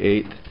on May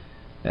 8th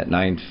at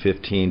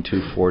 9:15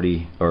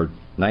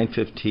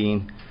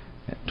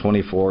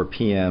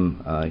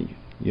 p.m.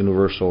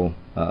 Universal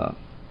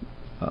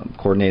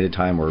Coordinated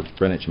Time, or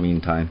Greenwich Mean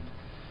Time.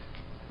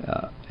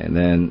 And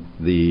then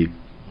the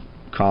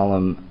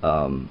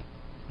column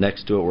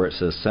next to it where it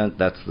says sent,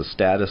 that's the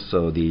status,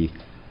 so the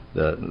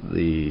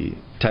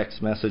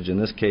text message in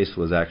this case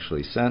was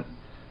actually sent,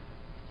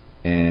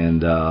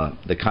 and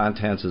the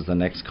contents is the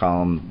next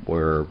column,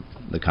 where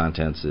the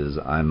contents is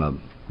I'm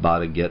about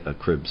to get a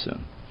crib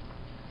soon.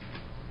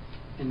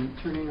 And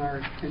turning our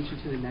attention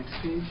to the next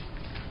page.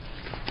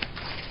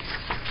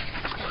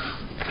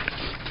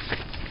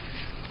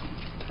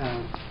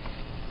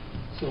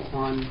 So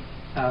on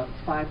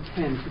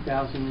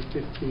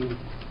 5/10/2015,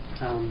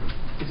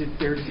 is it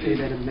fair to say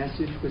that a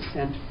message was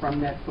sent from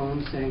that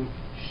phone saying,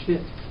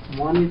 "Shit,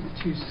 wanted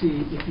to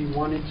see if you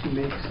wanted to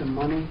make some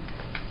money,"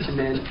 and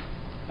then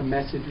a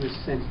message was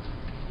sent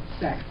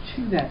back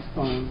to that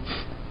phone,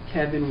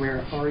 "Kevin,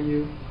 where are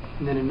you?"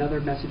 And then another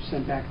message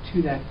sent back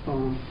to that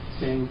phone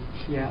saying,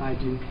 "Yeah, I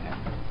do have."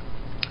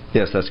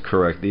 Yes, that's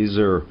correct. These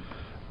are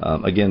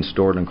again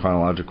stored in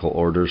chronological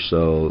order,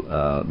 so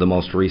the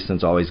most recent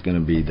is always going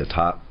to be the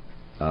top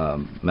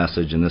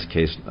message, in this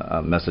case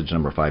message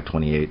number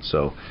 528.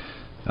 So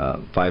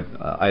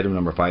item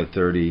number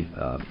 530,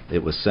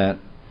 it was sent,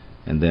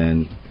 and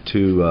then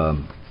 2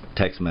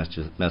 text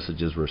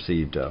messages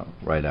received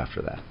right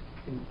after that.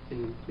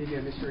 And maybe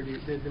I misheard you.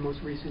 The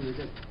most recent, is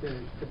at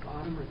the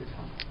bottom or the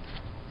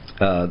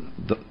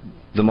top?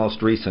 The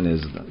most recent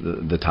is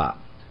the top.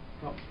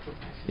 Oh, okay.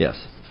 Yes.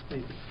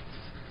 Thank you.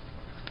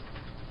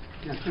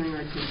 Now turning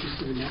our attention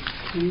to the next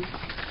page,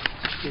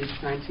 page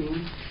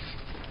 19.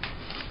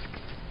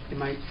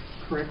 Am I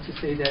correct to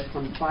say that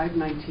from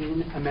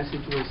 519 a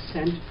message was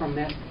sent from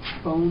that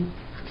phone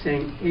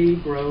saying, "Hey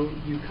bro,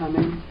 you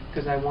coming?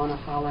 Because I want to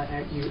holla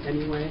at you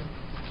anyway,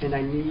 and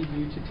I need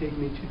you to take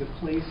me to the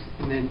place,"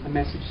 and then a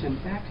message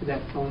sent back to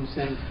that phone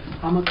saying,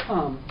 "I'ma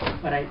come,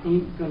 but I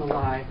ain't gonna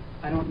lie,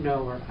 I don't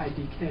know," or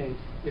IDK,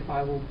 "if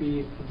I will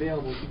be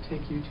available to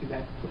take you to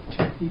that the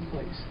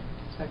place."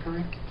 Is that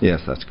correct?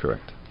 Yes, that's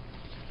correct.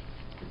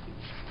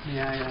 May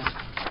I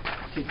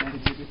take that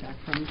exhibit back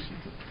from you, sir?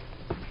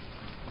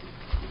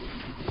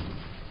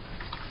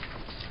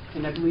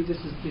 And I believe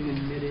this has been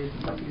admitted,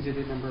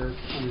 exhibit number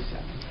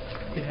 27.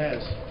 It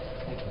has.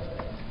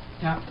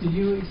 Now, did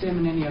you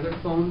examine any other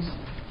phones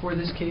for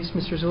this case,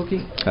 Mr.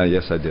 Zulke?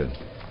 Yes, I did.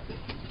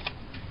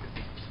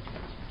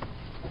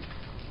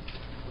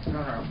 Your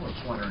Honor, I was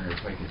wondering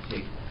if I could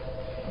take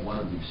one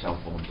of these cell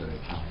phones at a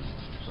time,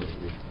 so that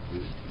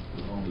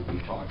we'll only be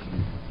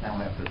talking, I don't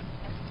have to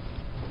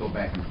go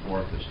back and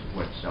forth as to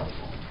what cell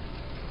phone.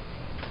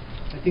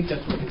 I think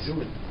that's what he's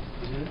doing,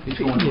 isn't it? He's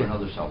going to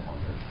another cell phone.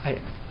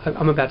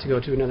 I'm about to go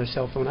to another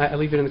cell phone. I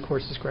leave it in the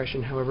court's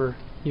discretion, however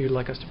you'd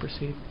like us to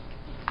proceed.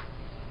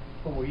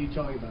 Oh, were you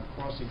talking about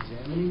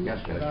cross-examining? Yes,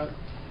 Judge. about-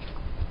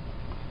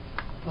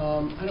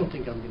 I don't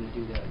think I'm going to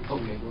do that, Mr.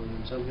 Okay.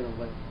 Williams. I'm going to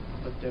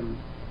let them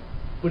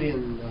put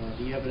in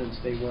the evidence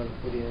they want to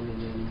put in,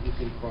 and then you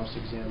can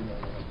cross-examine on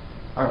that.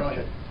 All Go right.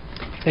 ahead.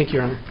 Thank you,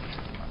 Your Honor.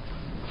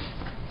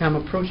 Now I'm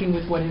approaching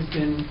with what has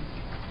been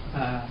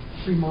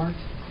remarked,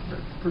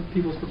 for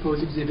People's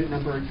Proposed Exhibit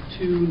number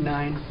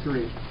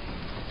 293.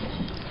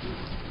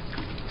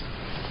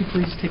 Could you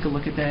please take a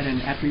look at that,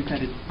 and after you've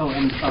had it,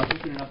 open it up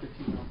if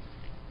you will.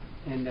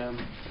 And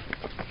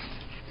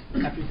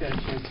after you've had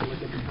a chance to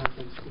look at the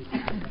contents, please.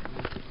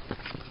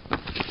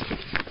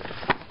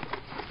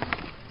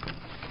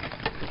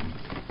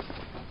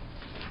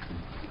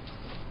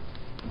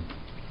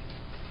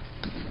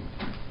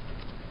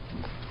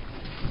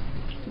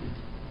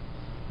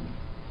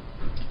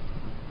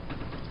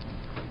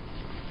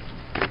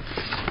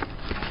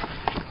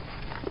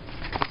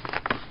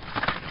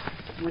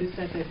 What is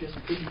that just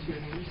put into your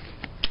hands?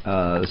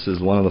 This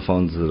is one of the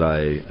phones that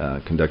I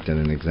conducted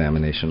an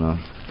examination on.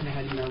 And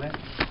how do you know that?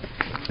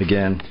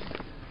 Again,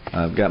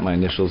 I've got my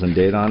initials and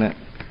date on it,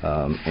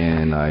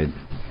 and I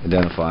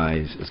identify,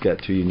 it's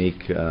got two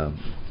unique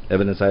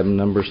evidence item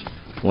numbers,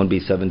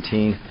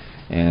 1B17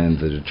 and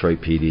the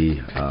Detroit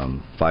PD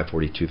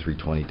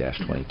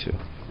 542-320-22. Thank you.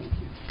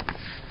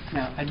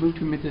 Now, I'd move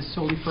to admit this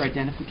solely for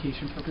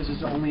identification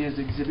purposes only as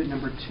exhibit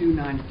number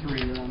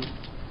 293, Your Honor.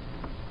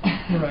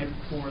 All right,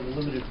 for the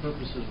limited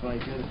purposes of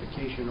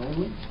identification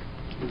only,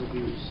 it will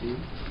be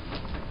received.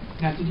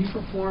 Now, did you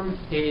perform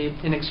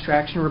an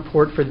extraction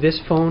report for this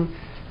phone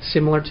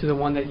similar to the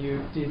one that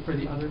you did for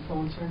the other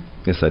phone, sir?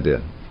 Yes, I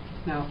did.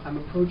 Now, I'm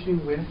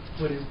approaching with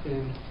what has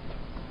been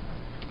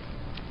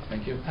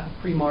Thank you.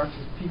 pre-marked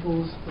as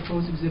People's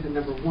Proposed Exhibit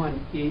number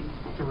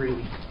 183.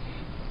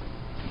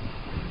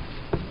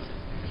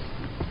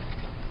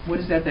 What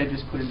is that I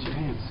just put into your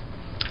hands?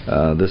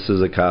 This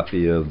is a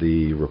copy of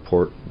the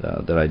report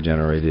that I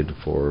generated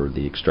for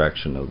the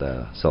extraction of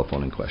the cell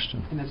phone in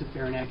question. And that's a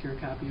fair and accurate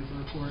copy of the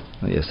report?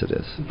 Yes, it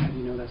is. And how do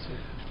you know that, sir?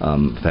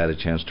 I've had a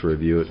chance to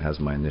review it. It has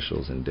my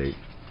initials and date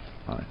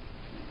on it.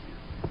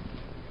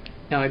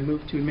 Now, I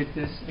move to admit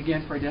this,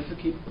 again, for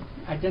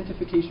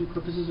identification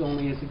purposes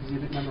only as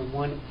exhibit number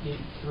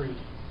 183.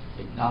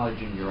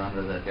 Acknowledging, Your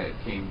Honor, that that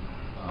came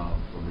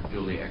from a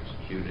duly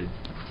executed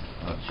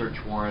search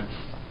warrant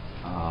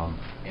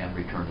and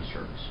return to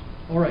service.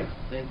 All right,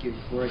 thank you.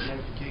 For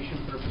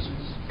identification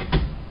purposes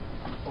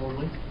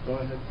only, go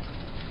ahead.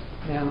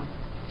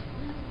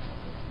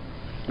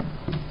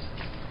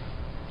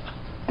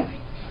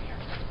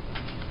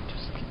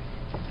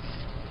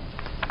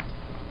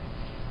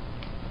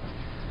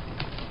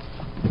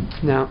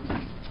 Now,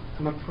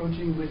 I'm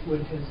approaching with what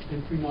has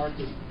been pre-marked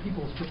as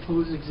People's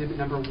Proposed Exhibit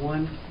number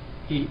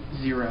 180.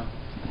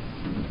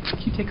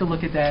 Could you take a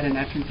look at that, and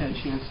after you've had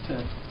a chance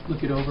to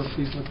look it over,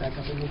 please look back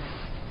up at me.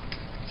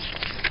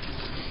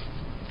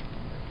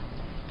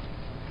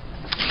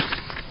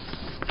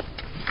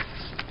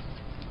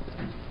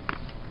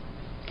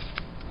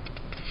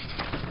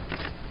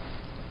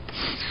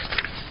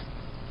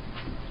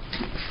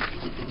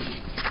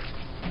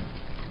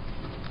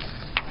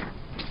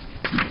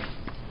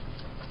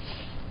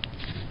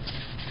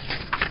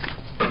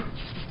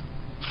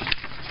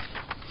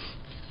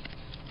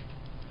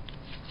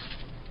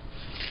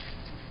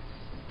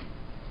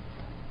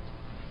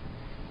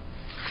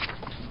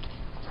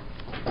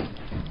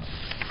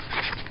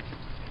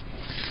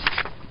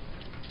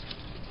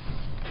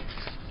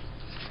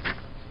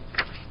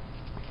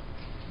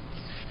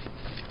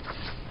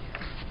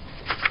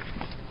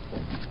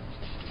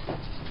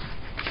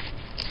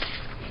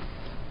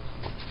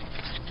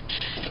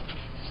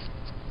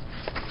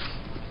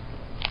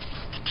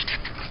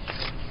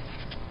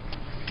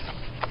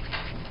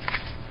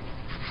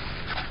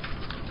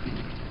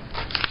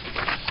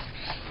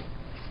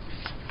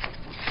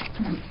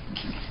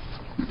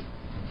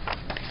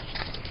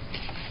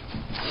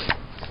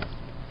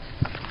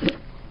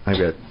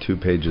 2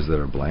 pages that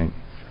are blank.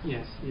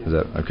 Yes. Yes. Is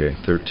that okay?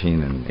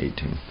 13 and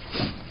 18.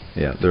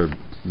 Yeah, they're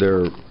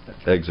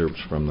excerpts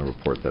from the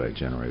report that I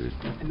generated.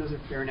 And those are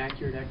fair and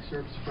accurate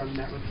excerpts from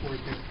that report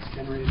that's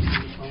generated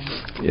from the phone?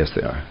 Yes,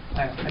 they are.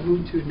 I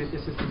move to admit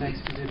this as the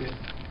next exhibit.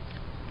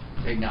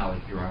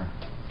 Acknowledged, Your Honor.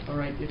 All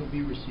right, it'll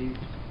be received.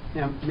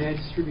 Now, may I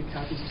distribute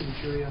copies to the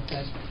jury of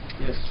that?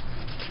 Yes.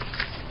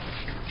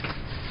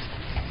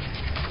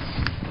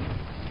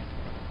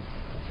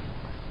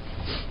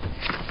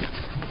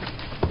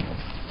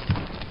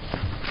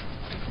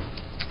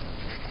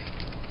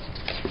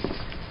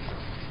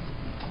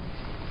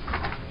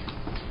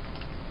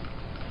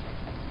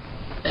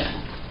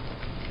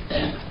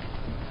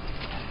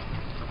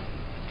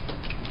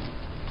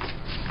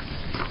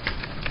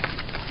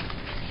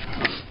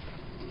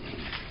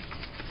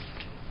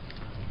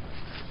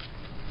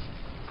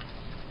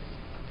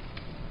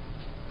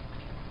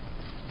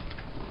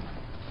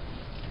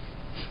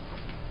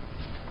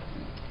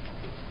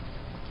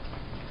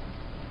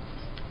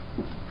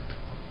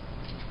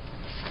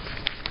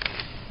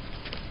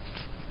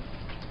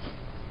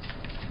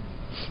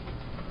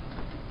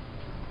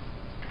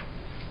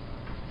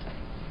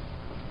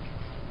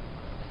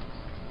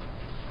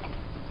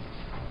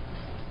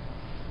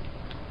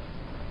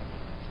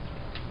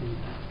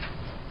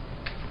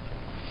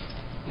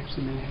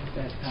 Actually, may I have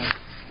that?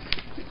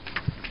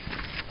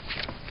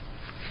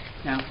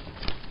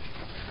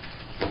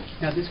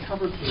 Now, this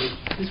cover page,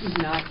 this was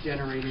not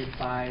generated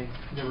by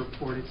the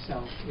report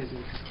itself, is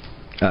it?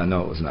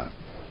 No, it was not.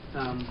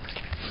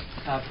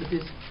 But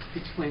this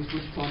explains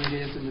which phone it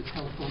is and the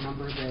telephone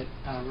number that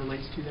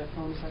relates to that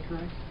phone, is that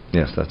correct?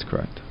 Yes, that's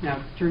correct.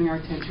 Now, turning our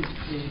attention to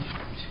page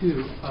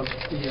 2 of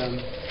the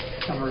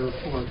summary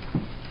report,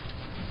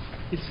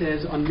 it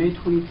says, on May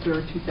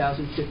 23rd,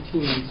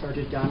 2015,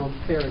 Sergeant Donald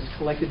Ferris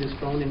collected his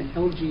phone in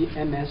LG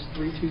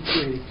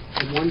MS-323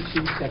 at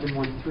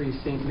 12713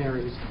 St.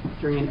 Mary's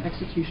during an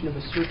execution of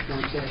a search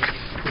warrant there.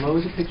 Below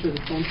is a picture of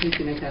the phone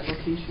taken at that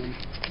location.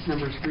 This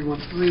number is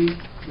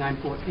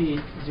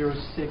 313-948-0680.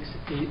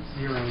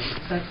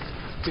 Is that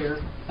a fair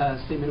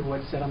statement of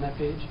what's said on that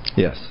page?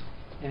 Yes.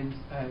 And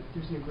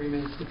there's an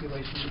agreement and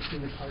stipulation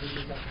between the parties,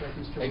 is that correct,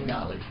 Mr. Williams?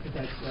 Acknowledged. If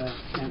that's an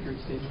accurate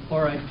statement.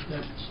 All right,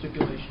 that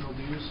stipulation will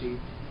be received.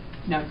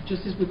 Now,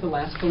 just as with the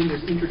last phone,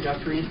 there's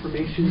introductory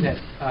information that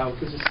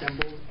was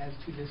assembled as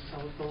to this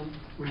telephone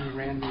when we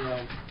ran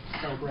the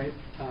Celebrate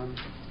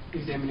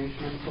examination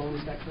on the phone,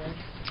 is that correct?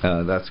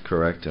 That's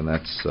correct, and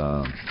that's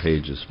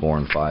pages 4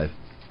 and 5.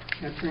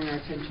 Now, turning our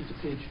attention to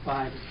page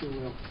 5, if you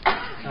will.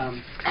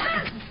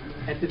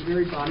 At the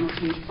very bottom of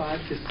page 5,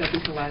 the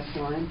second to last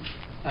line,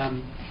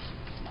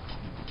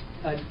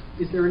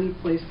 is there any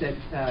place that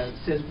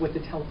says what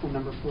the telephone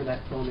number for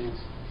that phone is?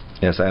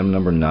 Yes, item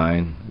number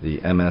 9, the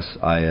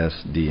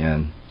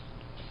MSISDN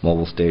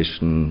Mobile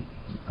Station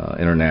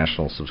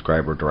International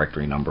Subscriber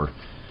Directory number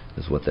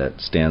is what that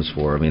stands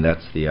for. I mean,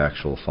 that's the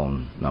actual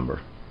phone number.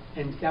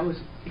 And that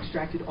was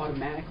extracted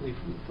automatically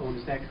from the phone,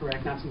 is that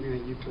correct? Not something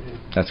that you put in?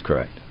 That's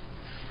correct.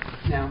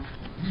 Now,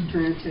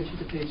 turning our attention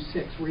to page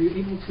 6, were you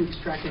able to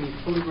extract any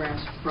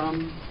photographs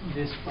from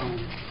this phone?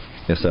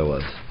 Yes, I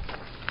was.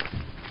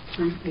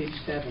 Turn to page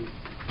 7.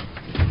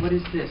 What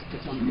is this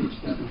that's on page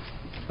 7?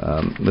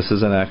 This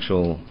is an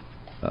actual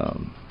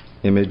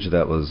image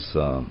that was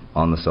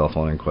on the cell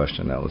phone in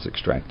question that was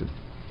extracted.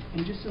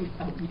 And just so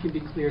we can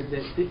be clear,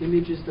 that the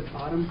image is the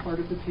bottom part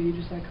of the page,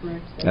 is that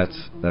correct?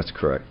 That's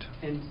correct.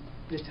 And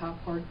the top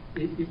part,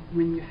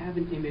 when you have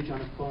an image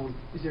on a phone,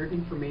 is there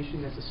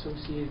information that's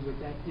associated with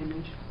that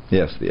image?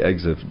 Yes, the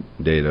EXIF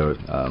data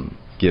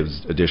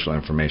gives additional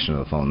information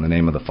to the phone, the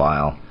name of the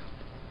file,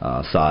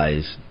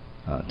 size,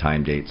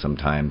 time, date,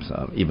 sometimes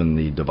even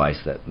the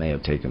device that may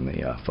have taken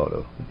the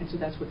photo. And so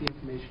that's what the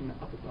information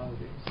up above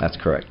is? That's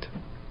correct.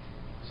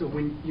 So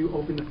when you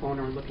open the phone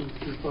or are looking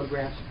through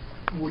photographs,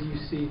 would you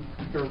see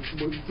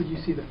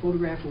the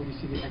photograph or would you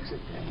see the exit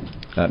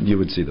data? You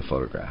would see the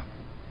photograph.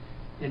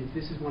 And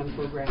this is one of the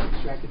photographs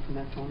extracted from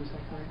that phone, is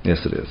that correct?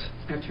 Yes, it is.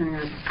 Now turning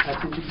our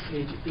attention to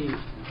page 8.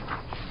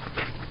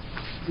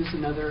 Is this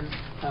another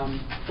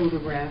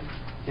photograph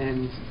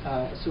and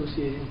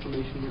associated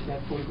information with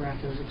that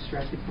photograph that was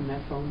extracted from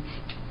that phone?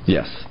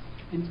 Yes.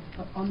 And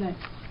on that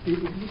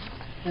image,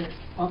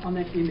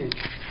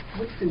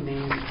 what's the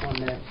name on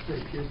that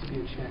appears to be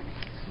a check?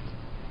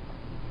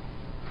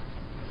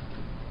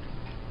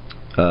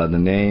 The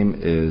name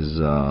is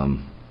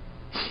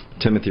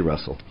Timothy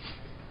Russell.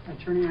 Now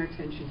turning our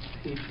attention to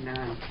page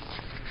 9,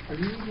 are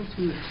you able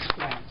to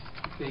extract,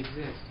 if they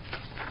exist,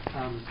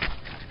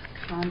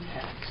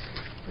 contacts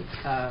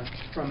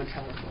from a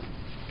telephone?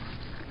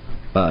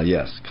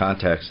 Yes,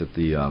 contacts that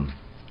the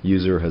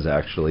user has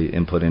actually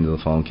input into the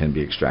phone can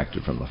be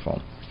extracted from the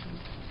phone.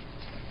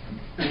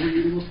 And were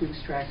you able to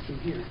extract them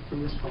here,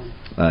 from this phone?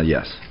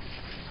 Yes.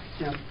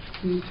 Now,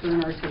 can you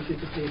turn our attention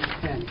to page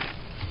 10?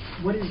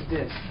 What is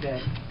this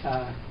that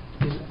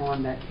is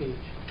on that page?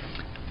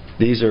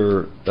 These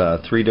are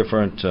 3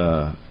 different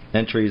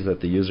entries that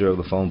the user of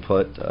the phone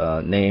put,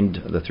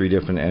 named the 3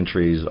 different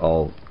entries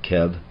all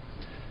KEB.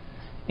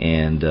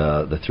 and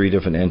the 3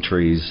 different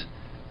entries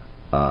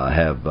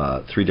have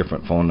 3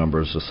 different phone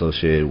numbers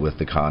associated with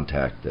the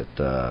contact that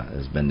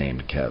has been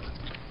named Kev.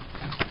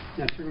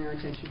 Now turning our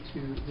attention to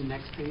the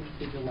next page,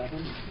 page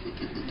 11.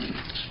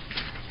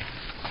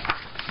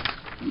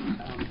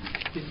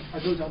 Are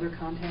those other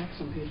contacts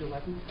on page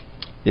 11?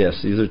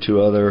 Yes, these are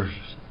 2 other.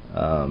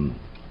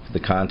 The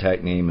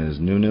contact name is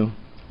Nunu,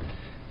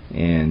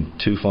 and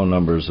 2 phone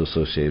numbers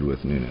associated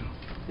with Nunu.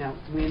 Now,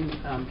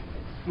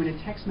 when a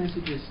text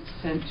message is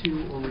sent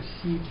to or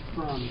received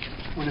from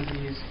one of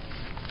these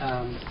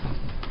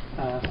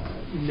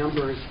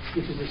numbers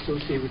which is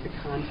associated with the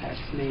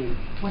contact's name,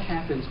 what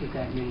happens with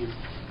that name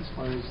as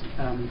far as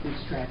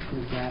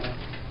extraction of data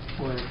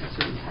or a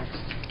certain text?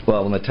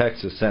 Well, when the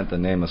text is sent, the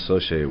name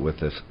associated with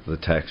the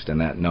text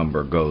and that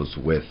number goes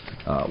with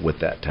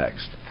that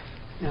text.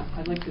 Now,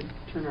 I'd like to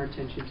turn our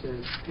attention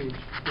to page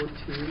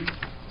 14.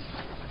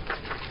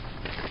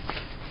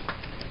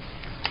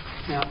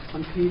 Now,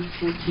 on page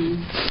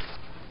 14,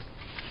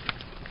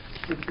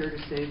 it's fair to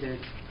say that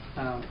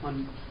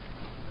on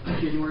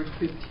January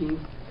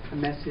 15th, a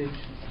message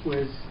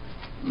was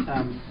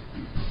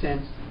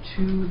sent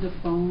to the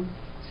phone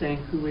saying,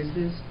 "Who is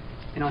this?"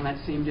 And on that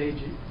same day,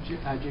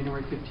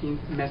 January 15th,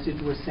 a message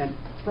was sent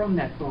from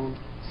that phone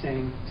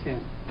saying,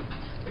 "Tim."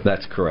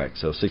 That's correct.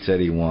 So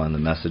 681, the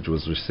message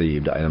was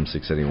received. Item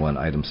 681,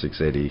 item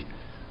 680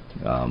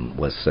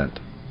 was sent.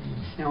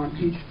 Now, on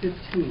page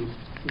 15,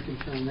 you can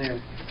turn there.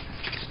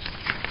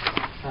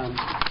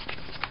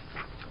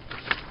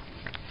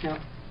 Now,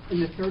 in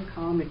the 3rd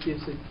column, it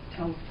gives a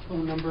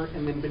telephone number,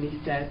 and then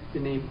beneath that, the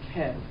name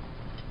Kev.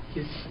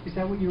 Is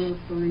that what you're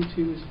referring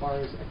to as far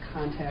as a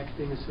contact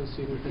being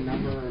associated with a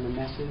number and a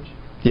message?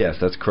 Yes,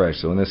 that's correct.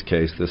 So in this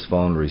case, this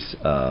phone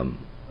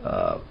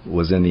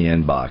was in the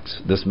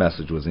inbox. This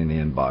message was in the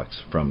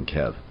inbox from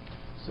Kev.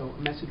 So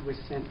a message was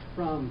sent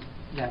from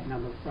that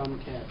number, from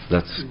Kev.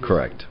 That's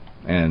correct.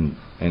 And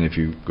if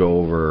you go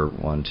over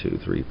 1, 2,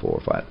 3, 4,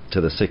 5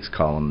 to the 6th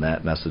column,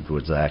 that message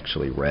was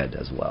actually read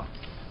as well.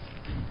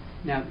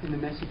 Now, in the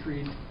message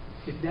reads,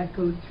 "If that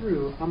goes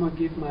through, I'm going to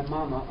give my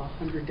mama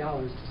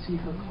 $100 to see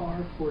her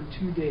car for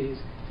 2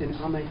 days, then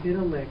I'm going to hit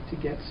a lick to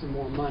get some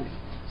more money."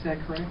 Is that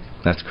correct?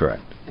 That's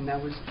correct. And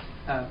that was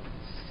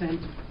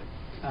sent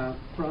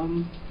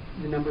from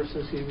the number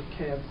associated with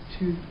Kev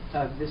to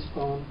this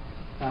phone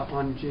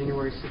on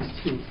January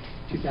 16th,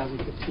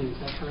 2015. Is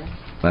that correct?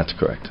 That's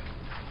correct.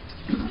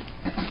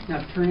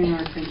 Now, turning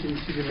our attention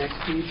to the next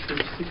page,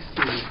 page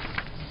 16.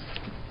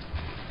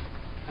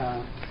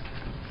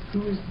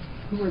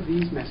 Who are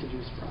these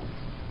messages from?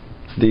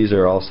 These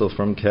are also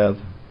from Kev.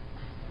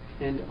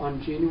 And on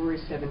January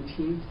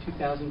 17th,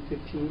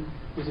 2015,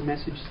 was a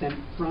message sent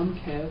from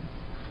Kev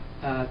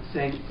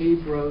saying, "Hey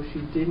bro,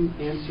 she didn't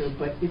answer,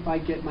 but if I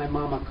get my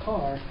mom a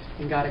car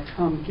and gotta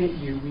come get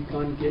you, we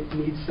gonna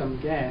need some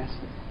gas."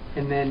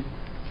 And then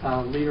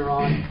later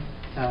on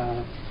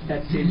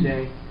that same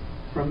day,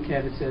 from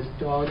Kev, it says,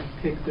 "Dog,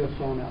 pick the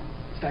phone up."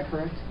 Is that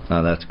correct?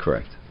 That's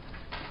correct.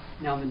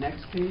 Now on the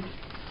next page,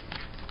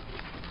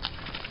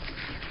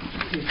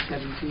 page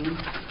 17.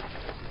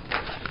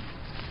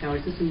 Now,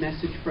 is this a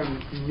message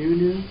from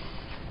Nunu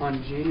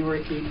on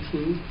January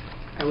 18th?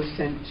 I was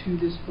sent to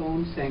this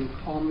phone saying,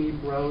 "Call me,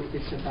 bro,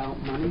 it's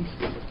about money."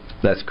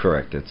 That's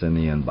correct. It's in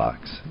the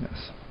inbox.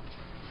 Yes.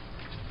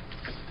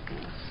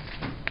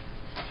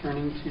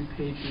 Turning to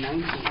page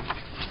 19.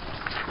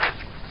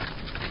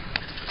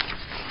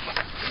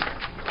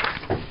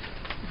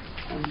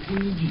 On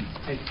page,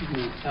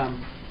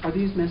 are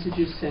these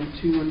messages sent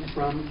to and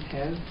from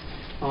Kev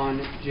on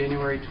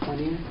January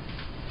 20th?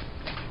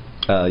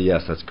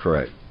 Yes, that's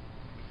correct.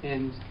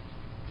 And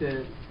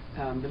the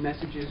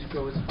messages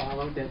go as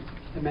follows: that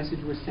a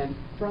message was sent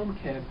from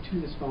Kev to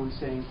this phone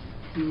saying,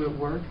 "You at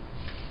work?"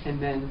 and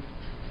then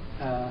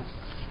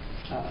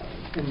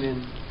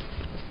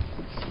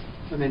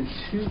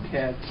to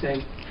Kev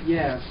saying,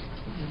 "Yeah,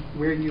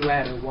 where you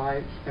at?" or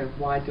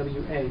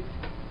YWA,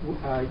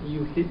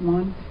 "You hit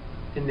one?"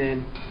 and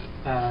then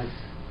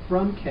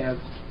from Kev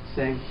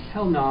saying,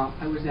 "Hell nah,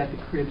 I was at the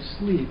crib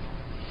sleep."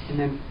 And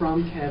then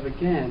from Kev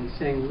again,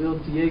 saying, "Lil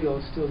Diego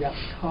still got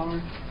the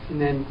car." And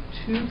then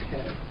to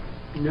Kev,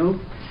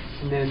 "Nope."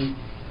 And then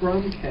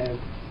from Kev,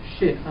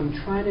 "Shit, I'm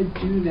trying to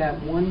do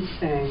that one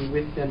thing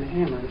with them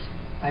hammers.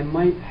 I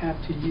might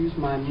have to use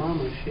my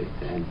mama shit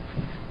then."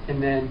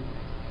 And then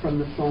from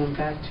the phone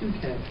back to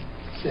Kev,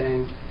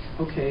 saying,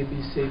 "Okay,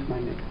 be safe, my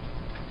nigga."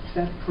 Is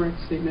that a correct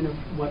statement of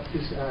what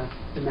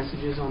the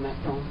message is on that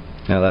phone?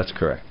 No, that's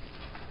correct.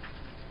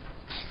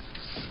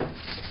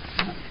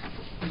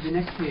 The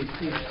next page,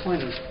 page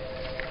 20,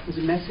 was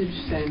a message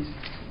sent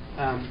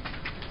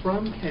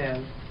from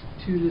Kev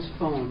to this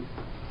phone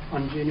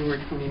on January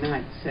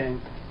 29th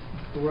saying,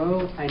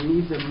 "Bro, I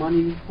need the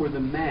money for the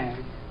mag."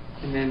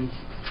 And then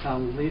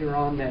later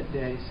on that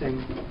day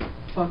saying,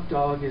 "Fuck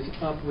dog is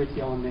up with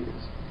y'all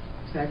niggas."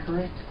 Is that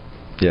correct?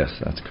 Yes,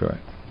 that's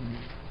correct.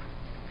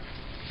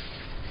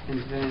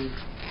 And then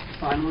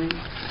finally,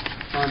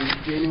 on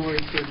January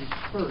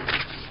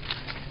 31st,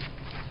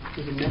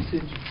 was a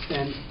message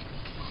sent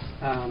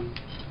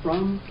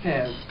from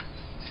Kev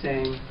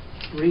saying,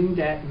 bring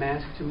that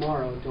mask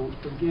tomorrow, don't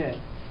forget,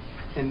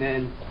 and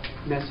then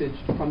message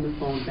from the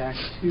phone back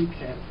to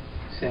Kev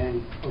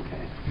saying,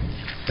 okay.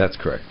 That's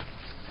correct.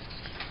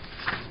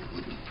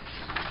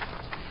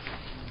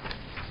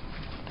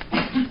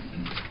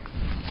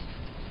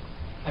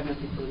 I have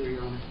nothing further,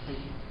 Your Honor. Thank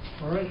you.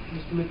 All right,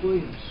 Mr.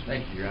 McWilliams.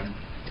 Thank you, Your Honor.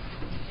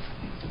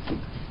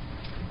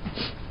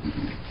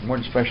 Good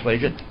morning, Special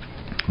Agent.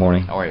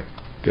 Morning. How are you?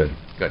 Good.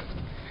 Good.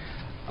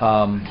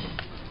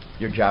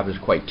 Your job is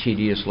quite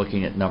tedious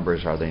looking at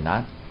numbers, are they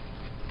not?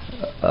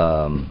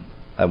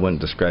 I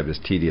wouldn't describe it as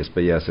tedious,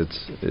 but yes,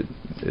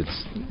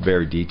 it's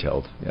very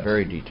detailed. Yes.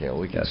 Very detailed,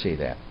 we can Yes. see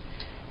that.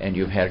 And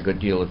you've had a good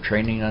deal of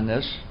training on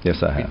this?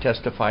 Yes, I You have.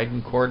 testified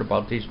in court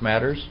about these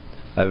matters?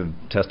 I've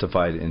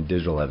testified in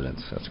digital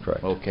evidence. That's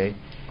correct. Okay.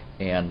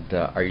 And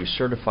are you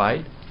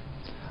certified?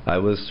 I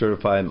was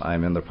certified.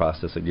 I'm in the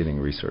process of getting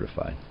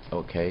recertified.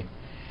 Okay.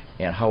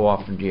 And how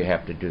often do you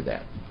have to do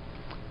that?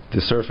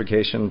 The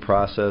certification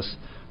process,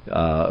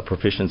 a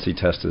proficiency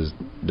test is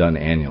done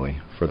annually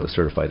for the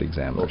certified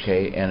examiners.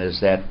 Okay. And is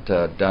that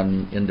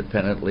done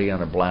independently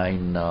on a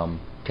blind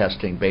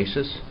testing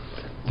basis?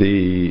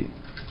 The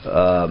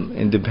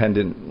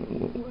independent,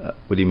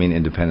 what do you mean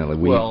independently?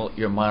 Well,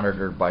 you're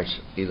monitored by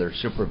either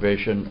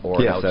supervision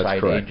or Yes, an that's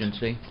outside correct.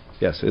 agency?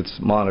 Yes, it's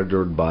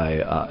monitored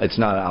by, it's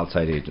not an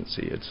outside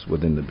agency, it's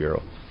within the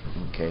Bureau.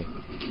 Okay.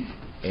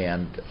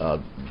 And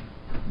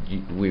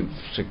we've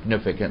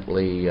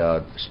significantly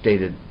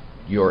stated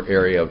your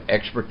area of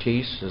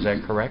expertise, is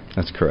that correct?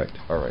 That's correct.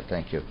 All right,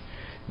 thank you.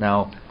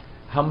 Now,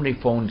 how many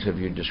phones have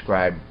you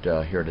described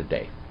here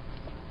today?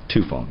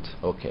 2 phones.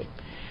 Okay.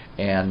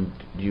 And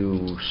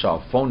you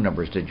saw phone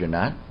numbers, did you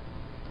not?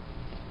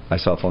 I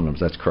saw phone numbers,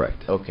 that's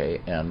correct.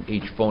 Okay, and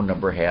each phone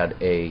number had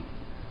a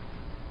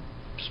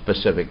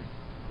specific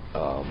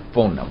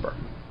phone number.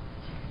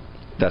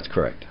 That's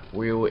correct.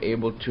 Were you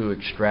able to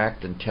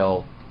extract and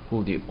tell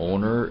who the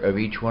owner of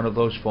each one of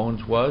those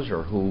phones was,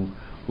 or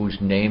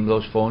whose name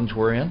those phones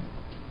were in?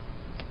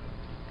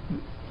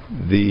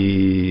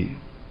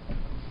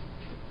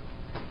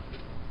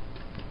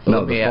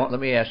 No, Let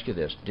me ask you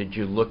this. Did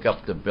you look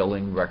up the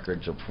billing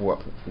records of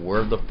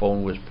where the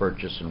phone was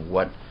purchased and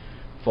what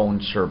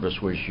phone service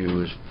was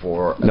used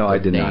for No, I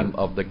the did name not.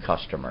 of the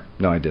customer?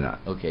 No, I did not.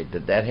 Okay,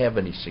 did that have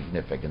any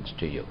significance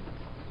to you?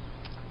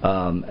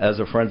 As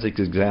a forensics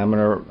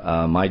examiner,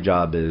 my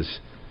job is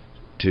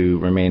to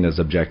remain as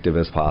objective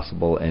as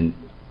possible and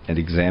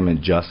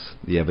examine just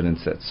the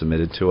evidence that's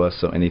submitted to us.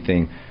 So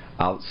anything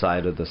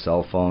outside of the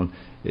cell phone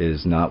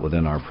is not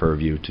within our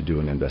purview to do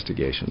an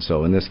investigation.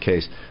 So in this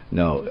case,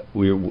 no,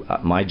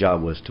 my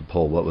job was to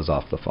pull what was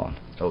off the phone.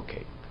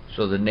 Okay,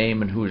 so the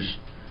name and who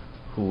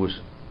was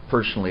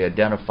personally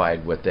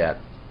identified with that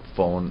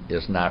phone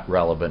is not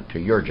relevant to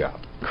your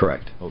job?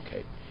 Correct.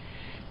 Okay.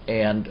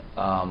 And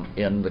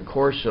in the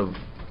course of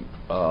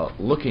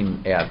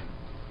looking at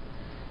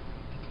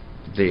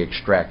the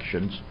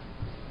extractions,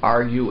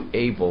 are you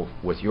able,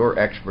 with your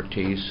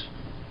expertise,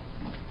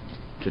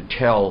 to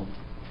tell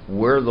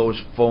where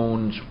those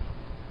phones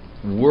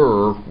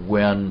were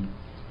when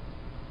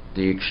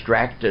the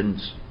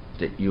extractions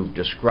that you've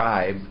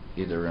described,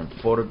 either in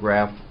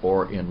photograph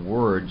or in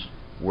words,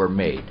 were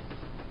made?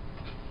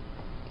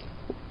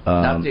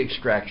 Not the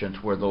extractions,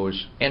 where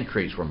those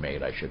entries were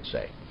made, I should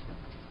say.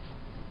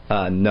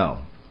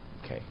 No.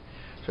 Okay.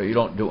 So you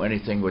don't do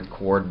anything with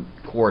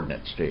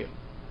coordinates, do you?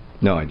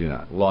 No, I do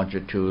not.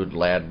 Longitude,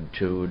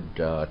 latitude,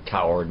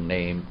 tower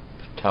name,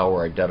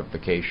 tower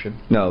identification?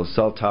 No,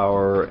 cell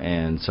tower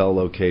and cell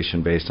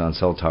location based on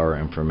cell tower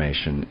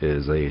information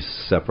is a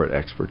separate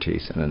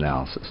expertise and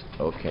analysis.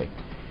 Okay.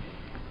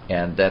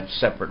 And that's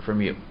separate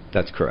from you?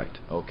 That's correct.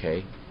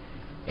 Okay.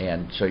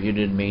 And so you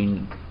didn't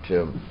mean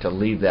to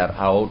leave that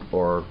out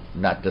or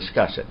not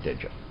discuss it,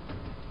 did you?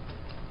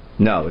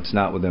 No, it's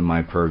not within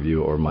my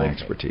purview or my Okay.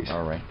 expertise.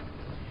 All right.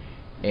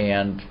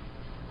 And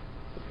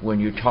when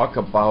you talk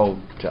about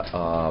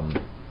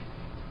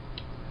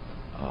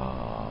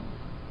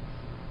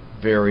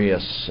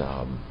various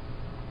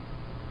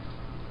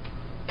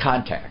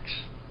contacts,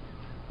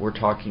 we're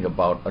talking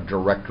about a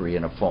directory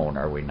in a phone,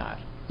 are we not?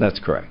 That's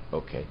correct.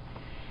 Okay.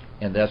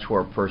 And that's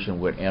where a person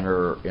would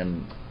enter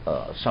in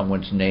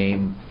someone's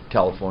name,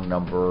 telephone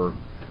number,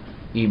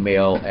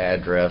 email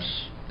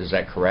address. Is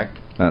that correct?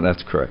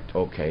 That's correct.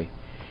 Okay.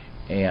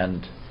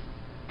 And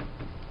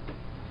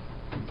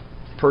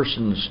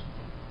persons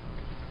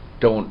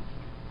don't,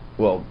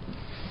 well,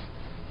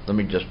 let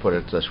me just put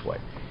it this way.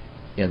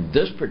 In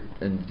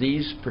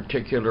these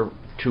particular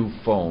 2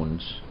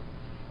 phones,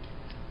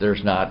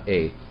 there's not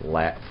a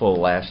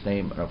full last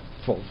name and a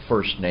full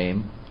first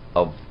name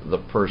of the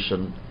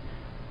person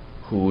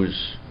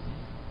whose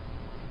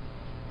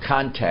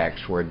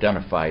contacts were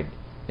identified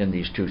in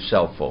these 2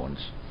 cell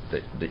phones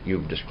that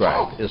you've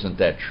described. Isn't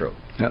that true?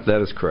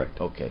 That is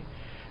correct. Okay.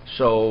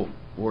 So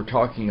we're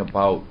talking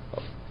about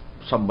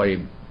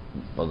somebody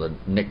with the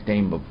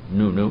nickname of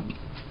Nunu.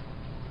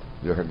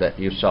 You heard that?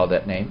 You saw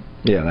that name?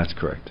 Yeah, that's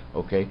correct.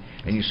 Okay.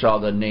 And you saw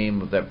the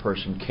name of that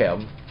person,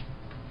 Kev.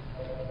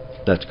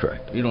 That's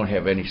correct. You don't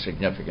have any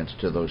significance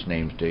to those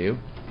names, do you?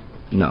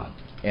 No.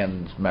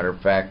 And as a matter of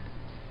fact,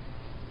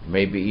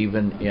 maybe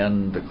even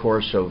in the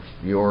course of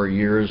your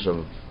years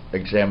of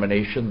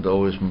examination,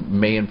 those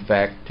may in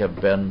fact have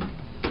been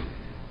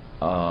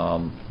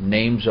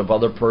names of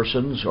other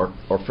persons or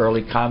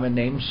fairly common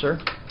names, sir?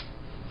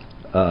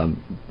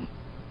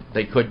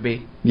 They could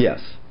be?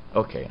 Yes.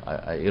 Okay,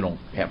 you don't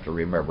have to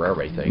remember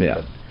everything.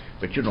 Yeah.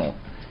 But you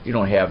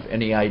don't have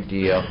any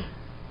idea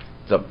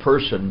the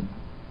person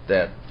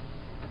that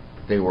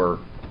they were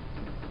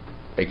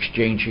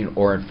exchanging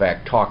or in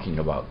fact talking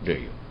about, do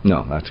you?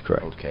 No, that's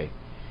correct. Okay.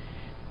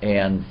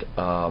 And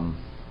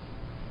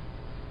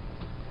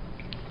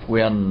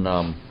when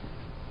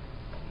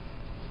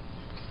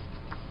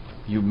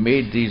you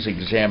made these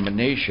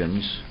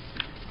examinations,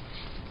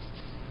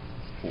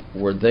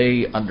 were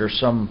they under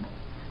some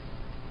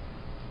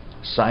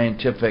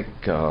scientific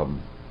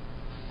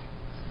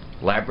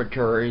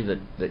laboratory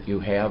that you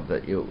have,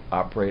 that you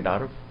operate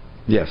out of?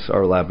 Yes,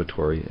 our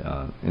laboratory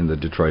in the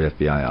Detroit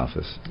FBI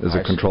office is I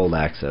a see. controlled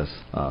access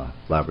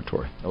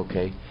laboratory.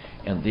 Okay.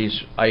 And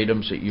these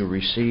items that you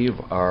receive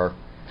are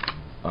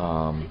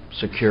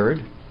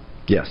secured?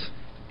 Yes.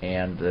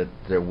 And that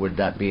there would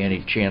not be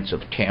any chance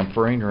of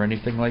tampering or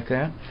anything like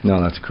that?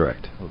 No, that's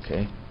correct.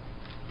 Okay.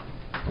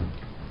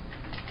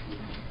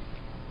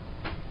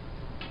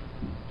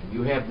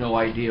 You have no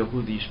idea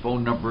who these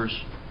phone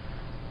numbers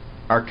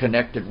are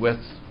connected with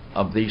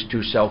of these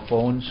two cell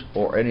phones,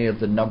 or any of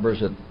the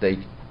numbers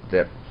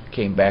that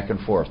came back and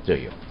forth, do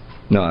you?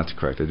 No, that's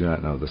correct. I do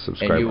not know the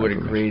subscriber And you would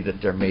information. agree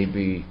that there may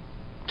be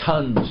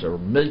tons or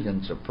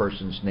millions of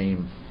persons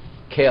named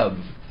Kev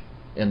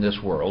in this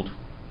world?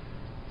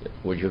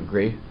 Would you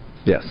agree?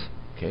 Yes.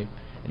 Okay.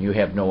 And you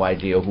have no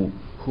idea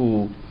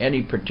who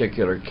any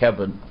particular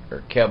Kevin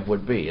or Kev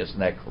would be, isn't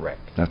that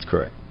correct? That's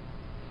correct.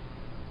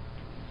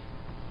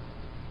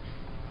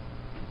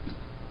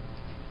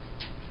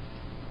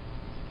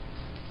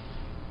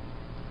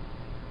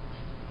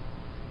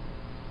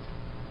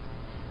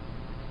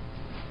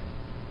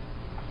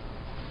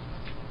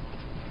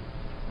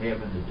 We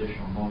have an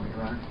additional moment,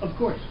 Your Honor. Of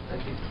course.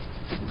 Thank you.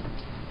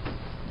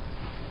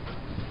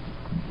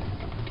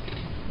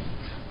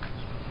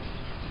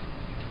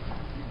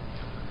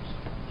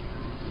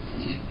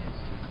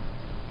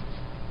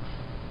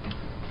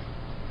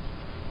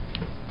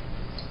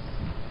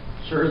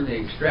 Sir, in the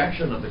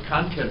extraction of the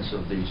contents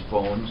of these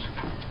phones,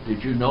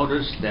 did you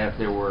notice that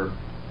there were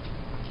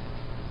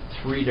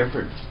 3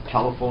 different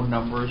telephone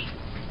numbers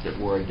that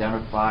were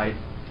identified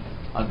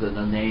under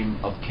the name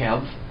of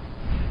Kev?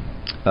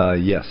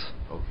 Yes.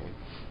 Okay.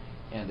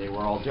 And they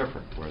were all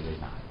different, were they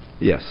not?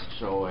 Yes.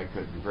 So I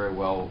could very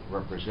well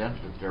represent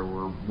that there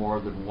were more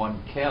than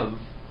one Kev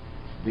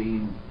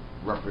being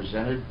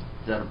represented,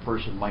 that a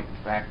person might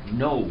in fact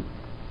know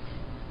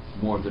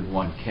more than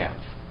one Kev.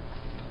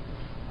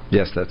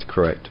 Yes, that's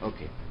correct.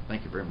 Okay,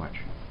 thank you very much.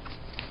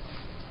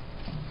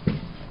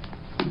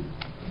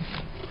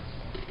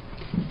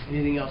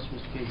 Anything else,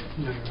 Mr. Kagan?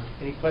 No, Your Honor.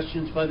 Any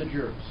questions by the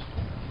jurors?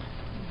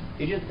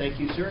 Agent, thank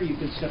you, sir. You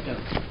can step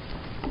down.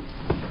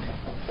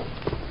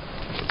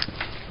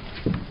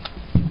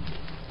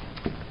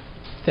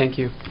 Thank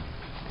you.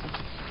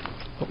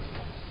 Oh,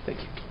 thank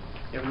you.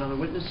 You have another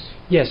witness?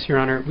 Yes, Your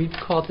Honor. We've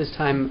called this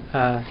time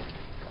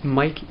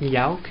Mike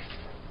Yauk,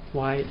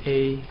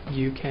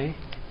 Y-A-U-K.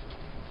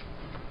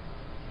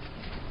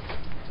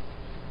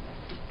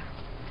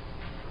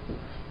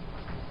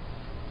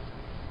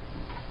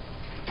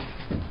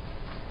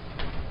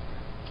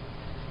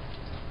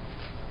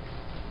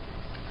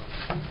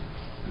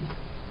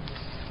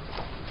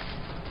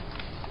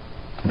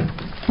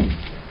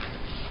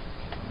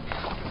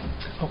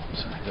 Oh,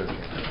 sorry.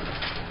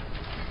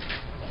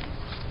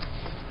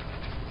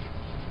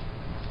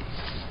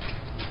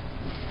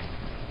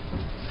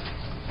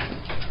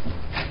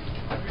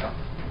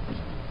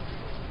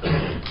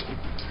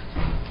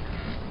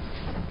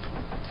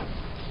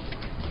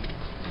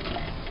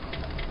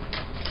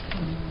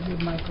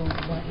 Michael,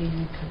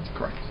 Y-A-U-K.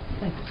 Correct.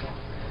 Thank you, sir.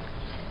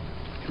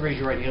 Would you raise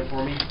your right hand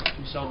for me?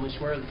 Do you solemnly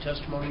swear the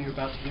testimony you're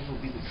about to give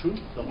will be the truth,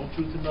 the whole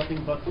truth, and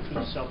nothing but the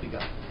truth, so help you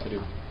God? I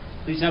do.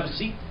 Please have a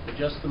seat.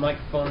 Adjust the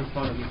microphone in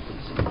front of you,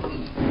 please.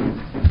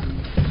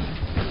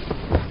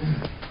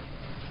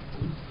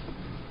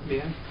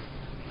 May I?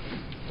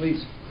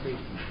 Please. Great.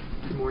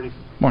 Good morning.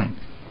 Morning.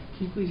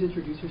 Can you please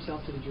introduce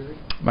yourself to the jury?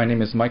 My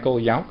name is Michael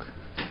Yauk.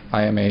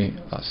 I am a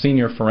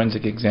senior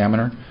forensic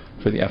examiner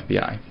for the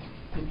FBI.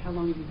 And how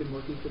long have you been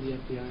working for the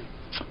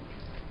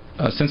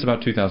FBI? Since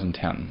about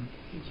 2010.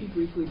 Could you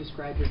briefly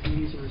describe your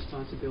duties and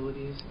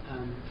responsibilities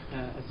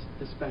as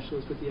a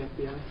specialist with the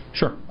FBI?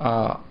 Sure.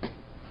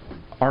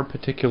 Our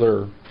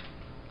particular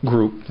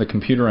group, the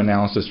Computer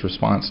Analysis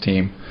Response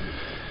Team,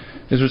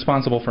 is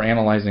responsible for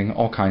analyzing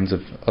all kinds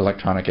of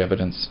electronic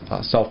evidence,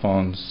 cell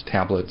phones,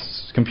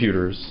 tablets,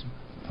 computers,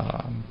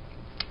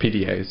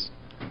 PDAs.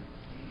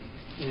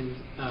 And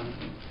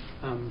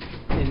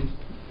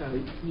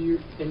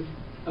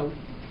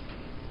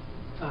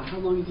How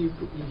long have you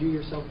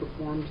yourself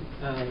performed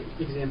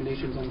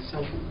examinations on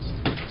cell phones,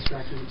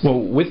 extractions?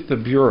 Well, with the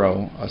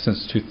Bureau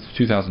since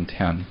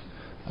 2010,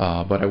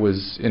 but I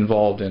was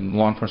involved in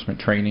law enforcement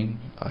training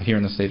here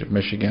in the state of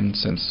Michigan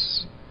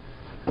since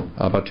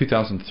about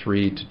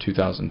 2003 to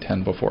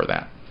 2010 before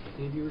that.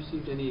 And have you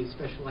received any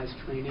specialized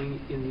training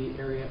in the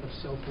area of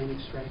cell phone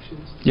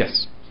extractions?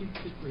 Yes. Can you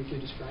just briefly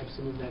describe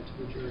some of that to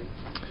the jury?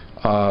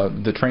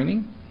 The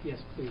training? Yes,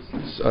 please.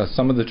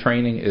 Some of the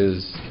training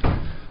is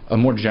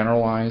more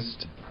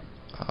generalized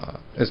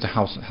as to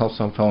how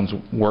cell phones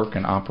work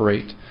and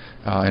operate,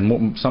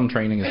 and some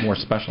training is more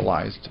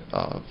specialized,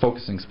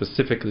 focusing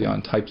specifically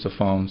on types of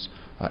phones,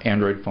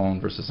 Android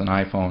phone versus an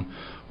iPhone,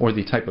 or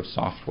the type of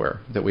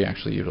software that we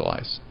actually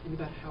utilize. And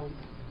about how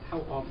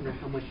often or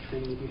how much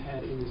training have you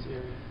had in this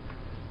area?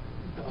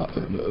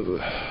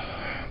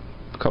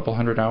 A couple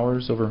hundred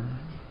hours over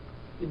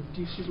And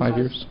do you 5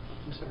 years.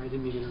 I'm sorry, I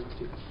didn't mean to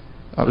interrupt you.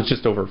 It's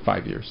just over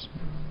 5 years.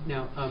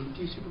 Now,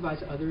 do you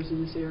supervise others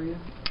in this area?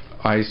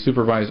 I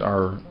supervise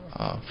our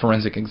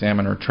forensic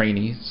examiner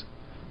trainees.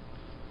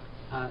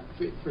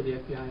 For the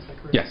FBI, is that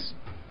correct? Yes.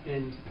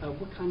 And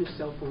what kind of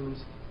cell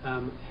phones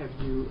have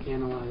you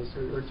analyzed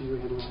or do you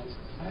analyze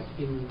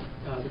in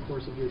the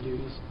course of your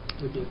duties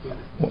with the FBI?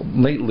 Well,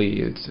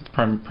 lately, it's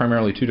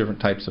primarily two different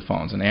types of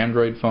phones: an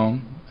Android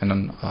phone and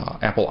an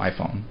Apple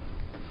iPhone.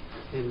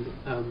 And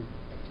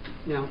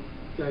now,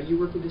 you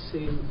work with the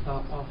same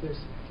office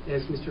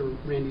as Mr.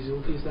 Randy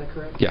Zulke, is that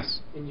correct?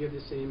 Yes. And you have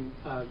the same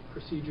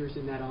procedures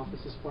in that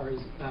office as far as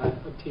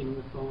obtaining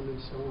the phone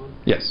and so on?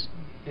 Yes.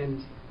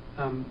 And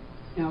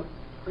now,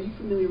 are you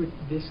familiar with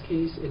this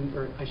case,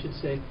 or I should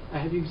say,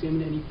 have you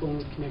examined any phone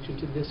with connection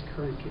to this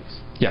current case?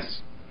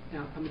 Yes.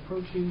 Now, I'm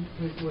approaching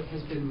with what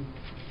has been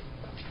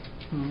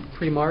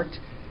pre-marked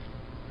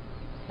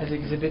as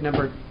exhibit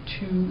number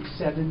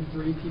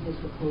 273, People's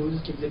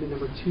Proposed, exhibit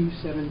number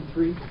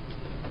 273.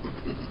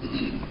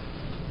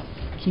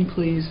 Can you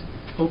please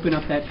open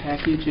up that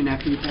package, and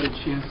after you've had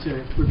a chance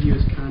to review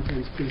its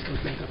contents, please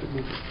look back up at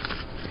me.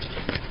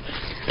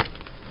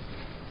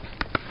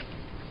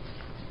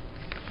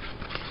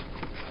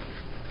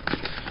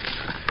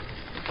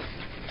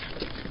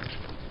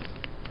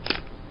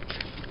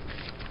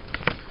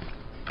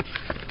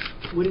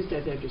 What is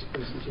that just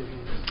placed into your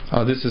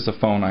hands? This is a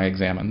phone I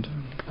examined.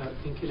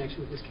 In connection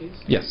with this case?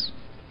 Yes.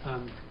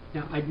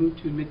 Now, I'd move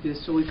to admit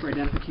this solely for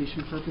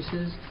identification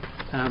purposes,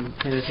 and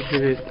it's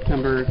exhibit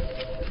number,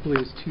 I believe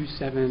it's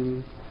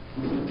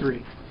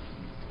 273.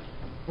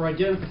 For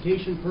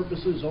identification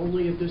purposes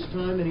only at this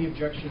time, any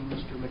objection,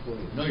 Mr.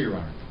 McWilliams? No, Your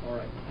Honor. All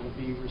right, will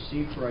be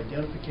received for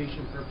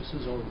identification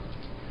purposes only.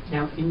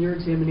 Now, in your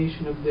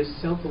examination of this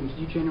cell phone, did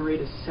you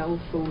generate a cell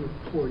phone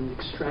report, an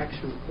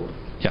extraction report?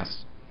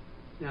 Yes.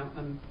 Now,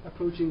 I'm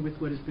approaching with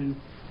what has been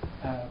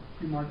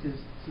remarked as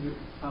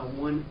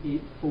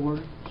 184.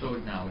 So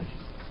acknowledged.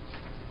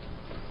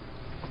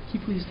 Can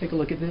you please take a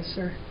look at this,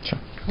 sir? Sure.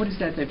 What is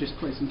that just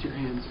placed into your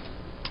hands?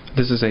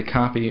 This is a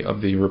copy of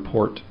the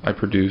report I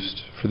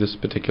produced for this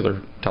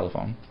particular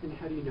telephone. And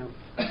how do you know?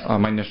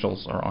 My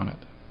initials are on it.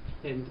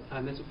 And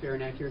that's a fair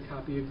and accurate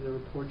copy of the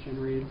report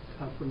generated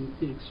from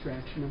the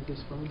extraction of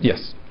this phone?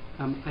 Yes.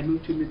 I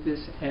move to admit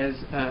this as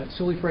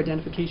solely for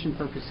identification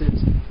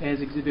purposes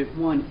as Exhibit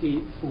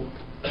 184.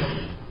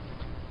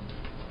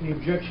 Any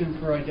objection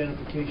for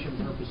identification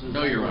purposes?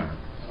 No, Your Honor.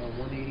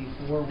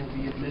 184 will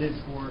be admitted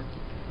for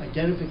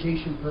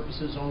identification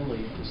purposes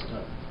only at this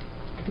time.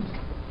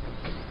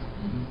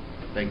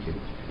 Thank you.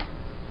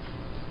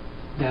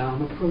 Now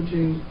I'm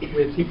approaching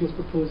with People's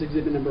Proposed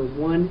Exhibit number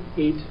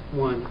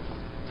 181.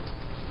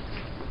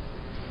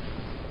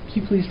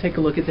 Can you please take a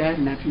look at that,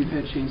 and after you've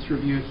had a chance to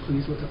review it,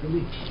 please look up at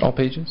me. All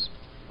pages?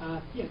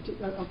 Yeah,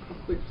 I'll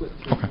quick flip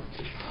through. Okay.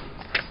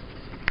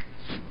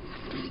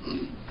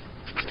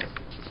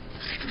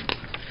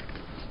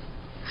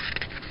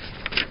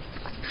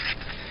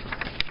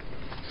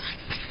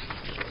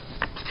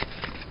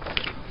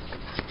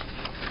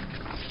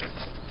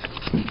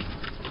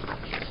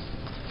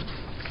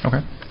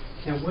 Okay.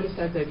 Now, what is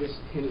that I just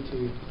handed to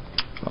you?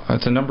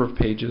 It's a number of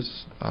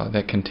pages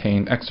that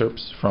contain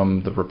excerpts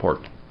from the report,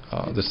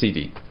 the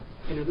CD.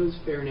 And are those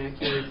fair and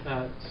accurate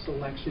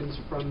selections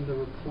from the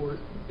report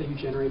that you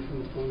generate from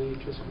the phone that you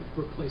just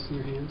were placed in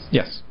your hands?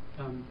 Yes.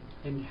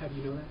 And how do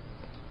you know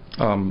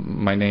that?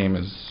 My name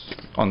is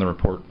on the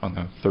report on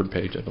the third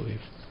page, I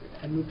believe.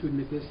 I move to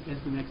admit this as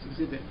the next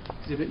exhibit.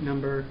 Exhibit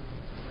number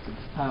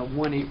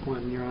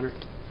 181, Your Honor.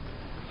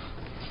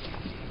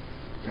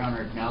 Your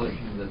Honor,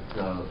 acknowledging that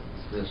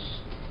this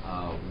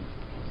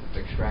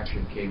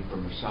extraction came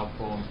from a cell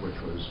phone, which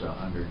was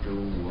under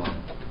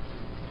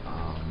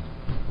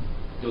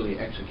duly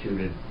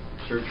executed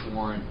search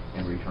warrant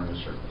and return of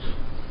service.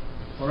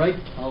 All right,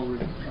 I'll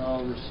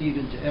receive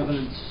into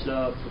evidence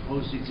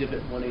proposed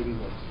exhibit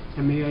 181.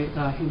 And may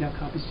I hand out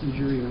copies to the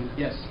jury, Your Honor?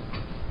 Yes.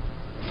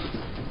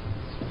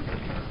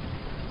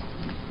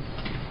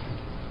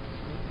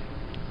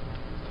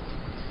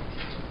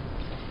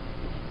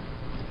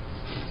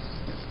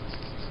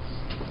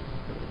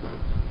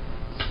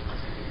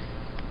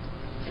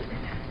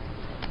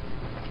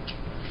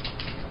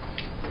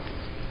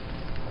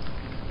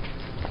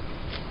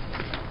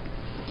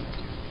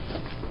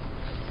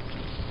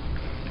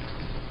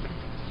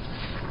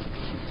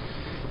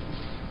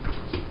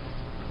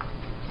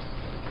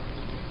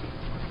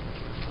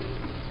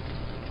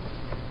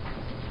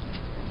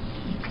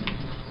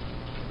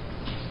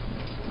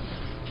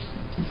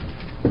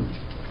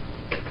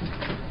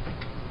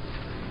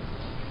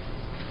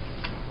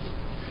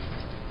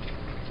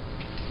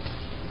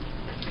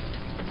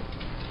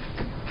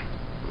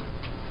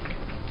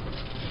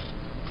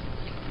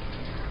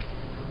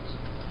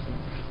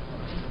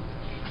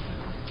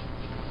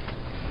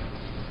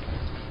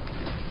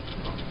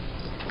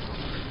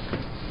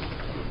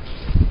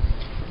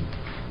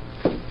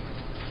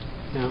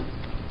 Now,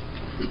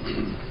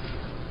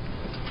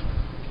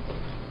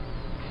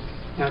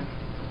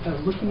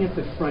 looking at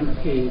the front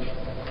page,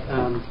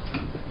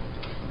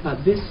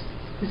 this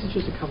is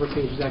just a cover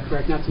page, is that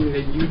correct? Not something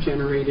that you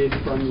generated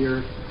from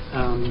your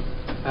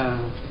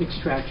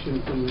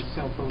extraction from the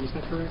cell phone, is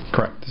that correct?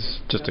 Correct. This is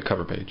just a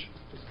cover page.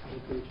 Just a cover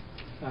page.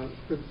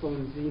 For the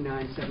phone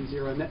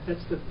Z970, and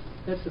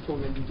that's the phone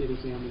that you did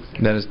examine.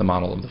 That is the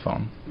model of the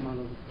phone.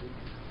 Model of the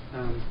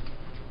phone.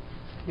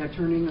 Now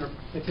turning our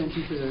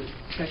attention to the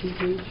second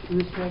page in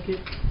this packet,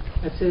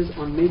 that says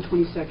on May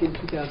 22nd,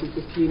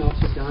 2015,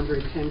 Officer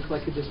DeAndre Penn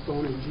collected this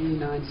phone of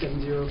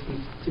G970 from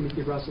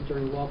Timothy Russell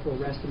during lawful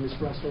arrest of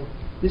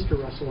Mr.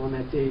 Russell on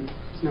that date.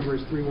 His number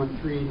is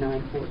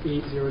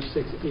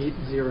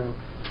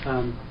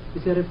 313-948-0680.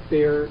 Is that a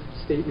fair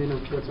statement of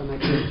what's on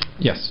that page?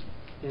 Yes.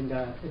 And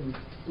I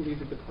believe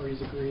that the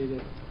parties agree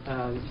that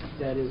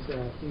that is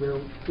where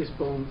this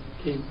phone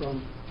came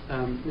from,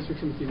 Mr.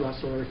 Timothy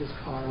Russell or his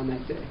car on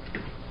that day.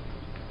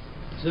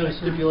 Is that a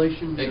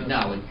stipulation?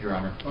 Acknowledged, Your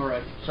Honor. All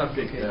right.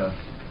 Subject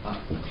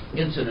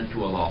incident to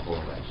a lawful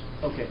arrest.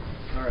 Okay.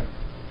 All right.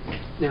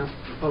 Now,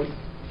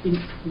 in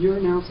your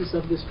analysis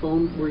of this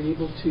phone, were you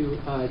able to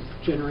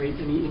generate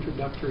any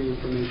introductory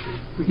information?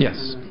 We can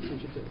Yes. turn our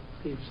attention to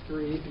page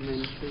 3 and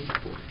then page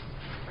 4.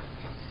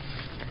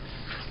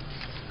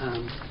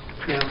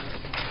 Now,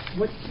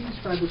 what can you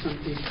describe what's on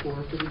page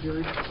 4 for the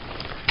jury?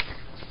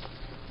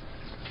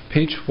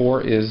 Page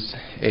 4 is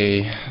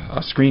a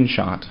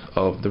screenshot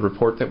of the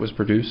report that was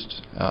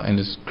produced and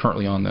is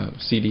currently on the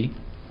CD.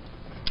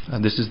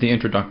 This is the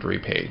introductory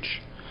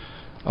page.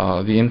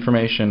 The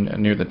information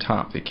near the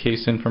top, the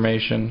case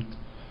information,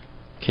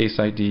 case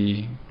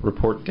ID,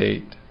 report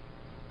date,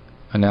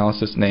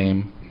 analysis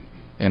name,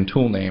 and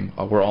tool name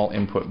were all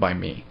input by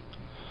me.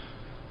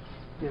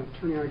 Now,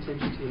 turning our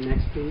attention to the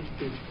next page,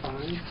 page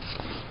 5.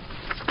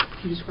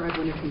 Can you describe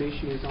what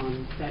information is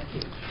on that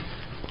page?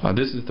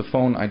 This is the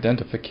phone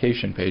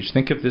identification page.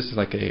 Think of this as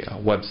like a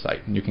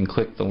website, and you can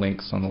click the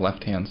links on the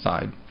left-hand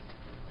side.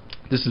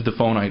 This is the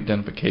phone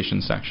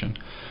identification section,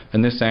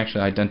 and this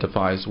actually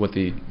identifies what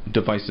the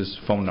device's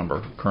phone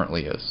number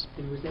currently is.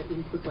 And was that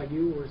input by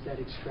you, or is that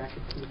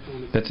extracted from the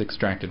phone? That's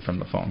extracted from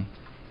the phone.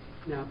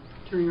 Now,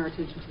 turning our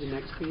attention to the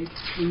next page,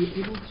 were you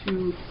able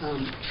to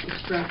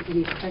extract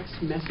any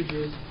text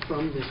messages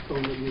from this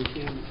phone that you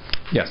examined?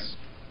 Yes.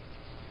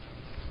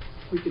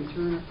 We can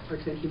turn our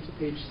attention to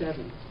page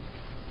 7.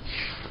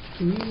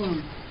 Can you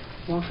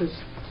walk us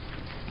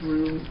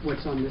through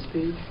what's on this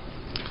page?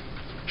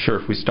 Sure.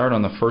 If we start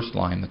on the first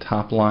line, the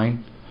top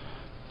line,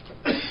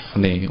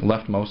 on the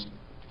leftmost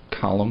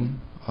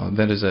column,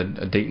 that is a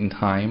date and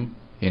time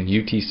in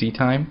UTC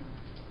time.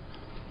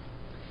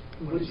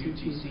 What is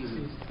UTC?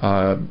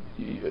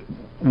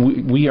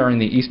 We are in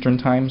the Eastern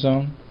time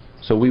zone,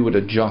 so we would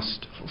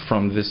adjust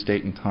from this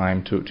date and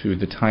time to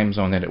the time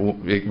zone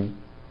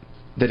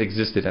that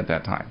existed at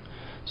that time.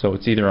 So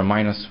it's either a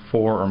 -4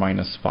 or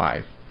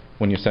 -5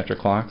 when you set your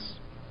clocks.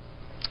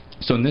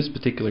 So in this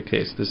particular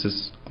case, this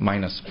is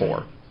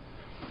 -4.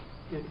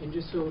 And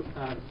just so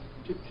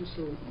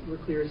we're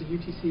clear, is the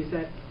UTC, is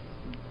that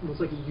almost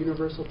like a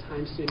universal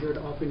time standard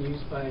often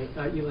used by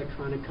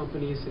electronic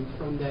companies, and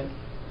from that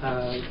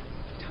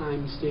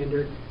time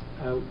standard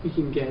we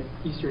can get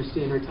Eastern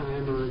Standard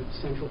Time or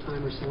Central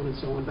Time or so on and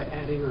so on by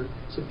adding or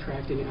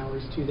subtracting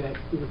hours to that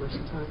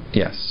universal time?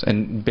 Yes,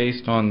 and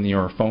based on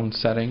your phone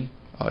setting,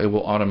 it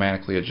will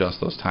automatically adjust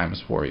those times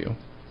for you.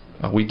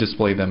 We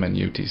display them in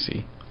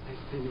UTC.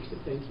 I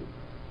understand. Thank you.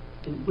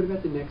 And what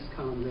about the next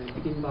column then?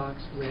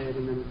 Inbox, read,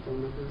 and then the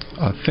phone number?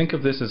 Think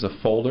of this as a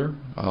folder.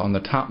 On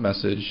the top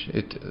message,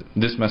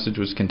 this message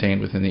was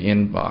contained within the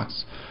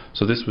inbox.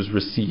 So this was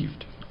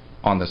received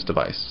on this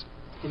device.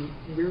 And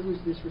where was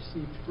this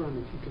received from,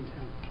 if you can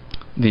tell?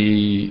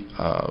 The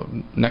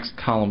next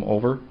column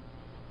over,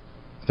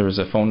 there is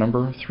a phone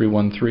number,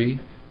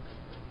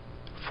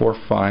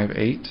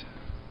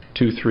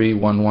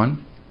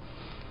 313-458-2311.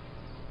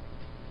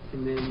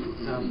 And then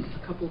a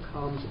couple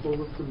columns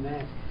over from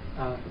that,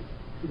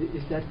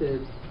 is that the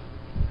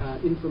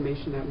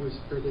information that was,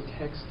 or the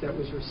text that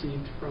was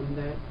received from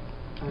that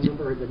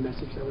number, or the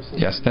message that was sent?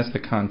 Yes, that's the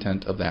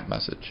content of that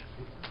message.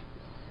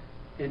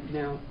 And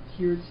now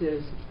here it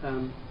says,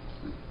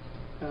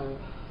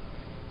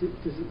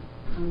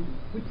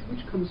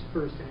 which comes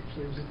first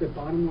actually? Was it the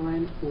bottom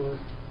line or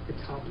the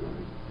top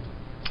line?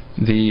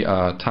 The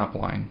top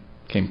line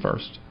came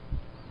first.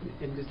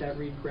 And does that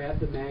read, grab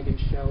the mag and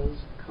shells,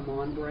 come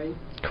on bright?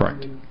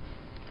 Correct. And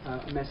then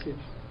a message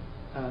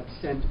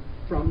sent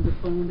from the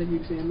phone that you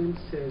examined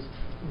says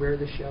where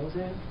the shell's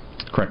at?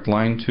 Correct.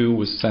 Line 2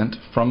 was sent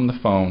from the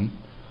phone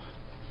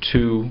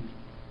to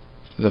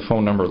the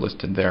phone number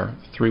listed there,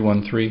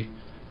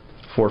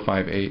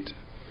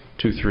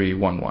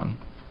 313-458-2311.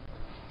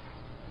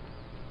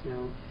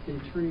 Now,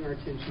 in turning our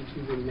attention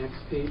to the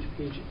next page,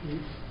 page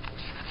 8.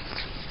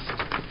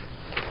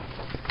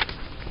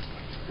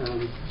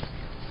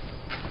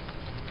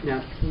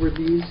 Now, were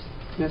these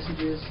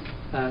messages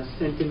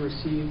sent and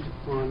received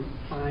on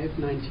May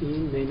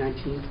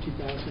 19th,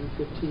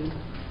 2015?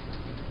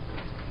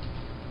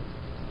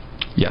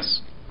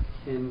 Yes.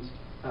 And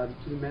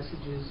do the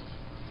messages,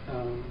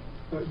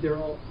 they're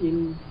all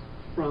in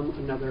from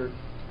another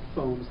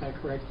phone, is that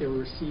correct? They were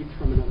received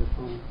from another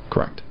phone.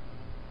 Correct.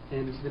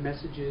 And the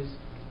messages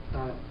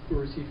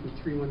were received from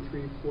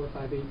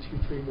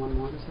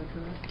 313-458-2311, is that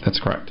correct? That's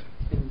correct.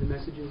 And the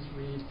messages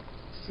read,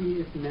 "See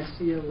if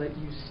Messia let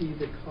you see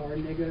the car,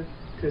 nigga,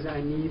 'cause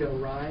I need a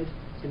ride,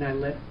 and I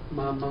let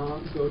my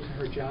mom go to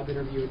her job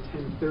interview at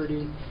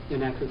 10:30,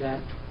 then after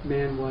that,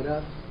 man, what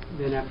up?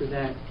 Then after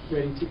that,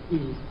 ready to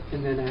eat,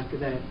 and then after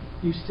that,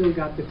 you still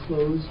got the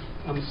clothes,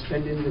 I'm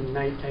spending the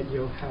night at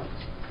your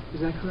house."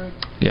 Is that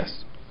correct?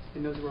 Yes.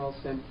 And those were all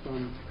sent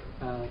from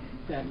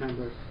that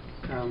number,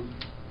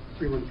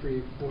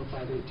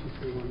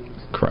 313-458-2311.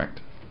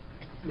 Correct.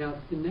 Now,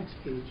 the next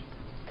page,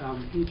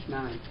 page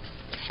 9,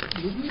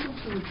 were you able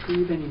to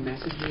retrieve any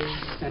messages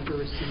sent or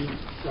received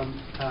from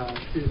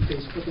through the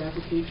Facebook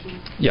application?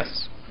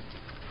 Yes.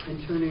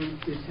 And turning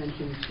the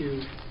attention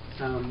to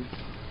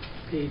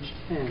page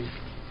 10,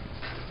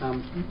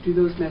 do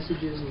those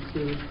messages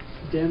include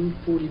 "Dem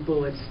 40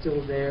 bullets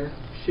still there,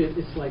 shit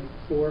it's like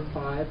 4 or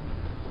 5,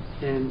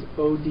 and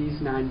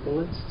OD's 9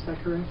 bullets"? Is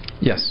that correct?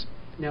 Yes.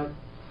 Now,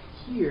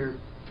 here,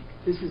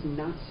 this is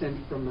not sent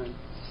from a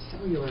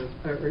cellular,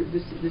 or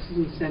this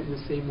isn't sent in the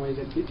same way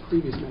that the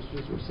previous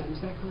messages were sent. Is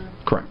that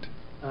correct? Correct.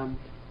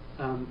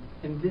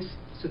 And this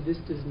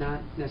does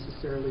not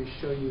necessarily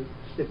show you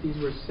that these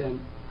were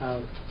sent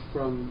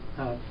from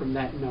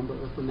that number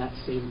or from that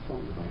same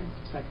phone number.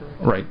 Is that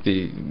correct? Right.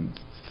 The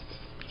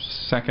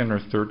second or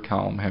third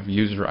column have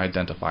user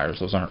identifiers.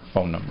 Those aren't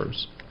phone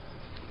numbers.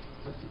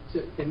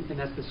 And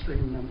that's the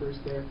string numbers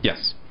there.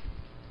 Yes.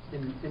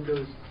 And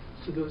those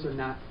are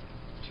not,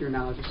 to your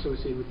knowledge,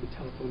 associated with the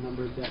telephone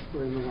number that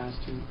were in the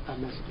last two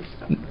messages. Is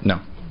that correct?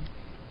 No.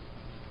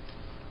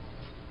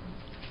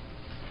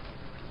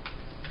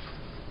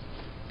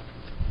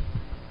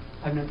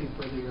 I have nothing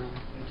further, Your Honor.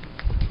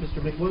 Thank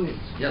you. Mr. McWilliams?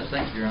 Yes,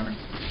 thank you, Your Honor.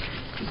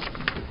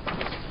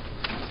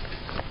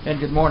 And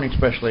good morning,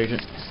 Special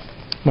Agent.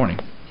 Morning.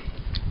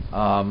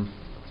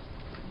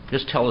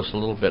 Just tell us a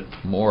little bit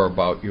more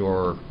about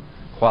your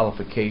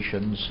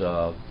qualifications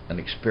and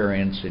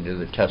experience in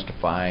either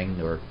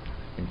testifying or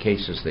in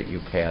cases that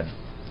you've had.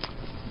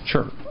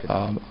 Sure.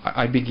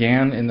 I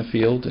began in the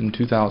field in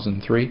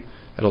 2003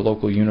 at a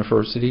local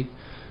university.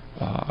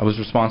 I was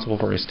responsible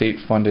for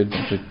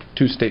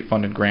two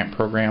state-funded grant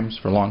programs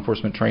for law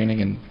enforcement training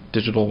in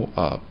digital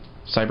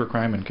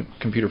cybercrime and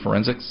computer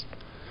forensics.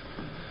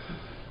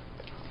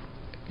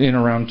 In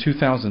around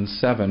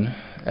 2007,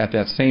 at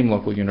that same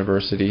local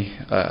university,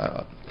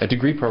 a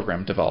degree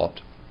program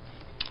developed,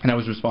 and I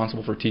was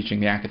responsible for teaching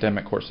the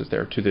academic courses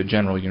there to the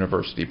general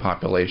university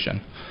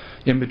population.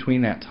 In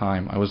between that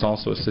time, I was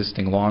also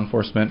assisting law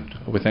enforcement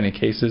with any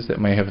cases that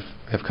may have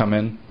come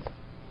in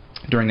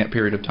during that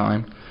period of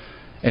time.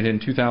 And in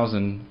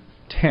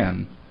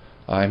 2010,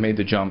 I made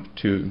the jump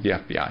to the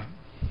FBI.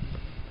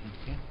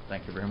 Okay,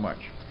 thank you very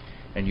much.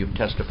 And you've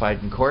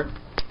testified in court?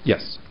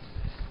 Yes.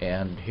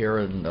 And here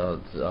in the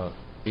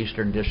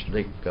Eastern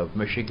District of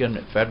Michigan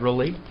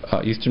federally?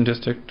 Eastern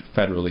District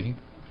federally.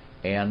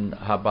 And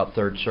how about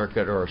Third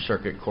Circuit or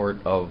Circuit Court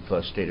of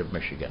State of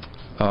Michigan?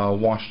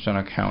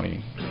 Washtenaw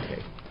County.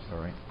 Okay, all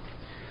right.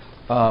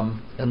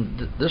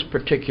 And this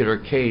particular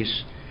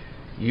case,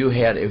 you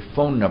had a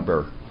phone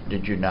number,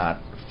 did you not,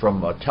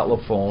 from a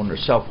telephone or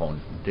cell phone,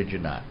 did you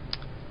not?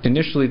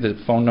 Initially, the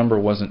phone number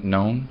wasn't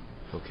known.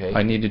 Okay.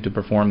 I needed to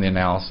perform the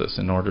analysis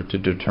in order to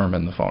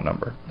determine the phone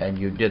number. And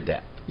you did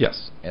that?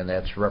 Yes. And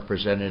that's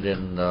represented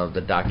in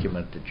the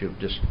document that you've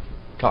just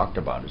talked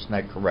about, isn't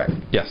that correct?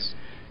 Yes.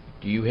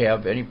 Do you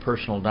have any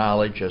personal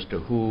knowledge as to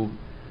who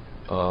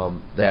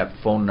that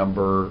phone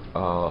number,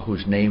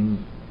 whose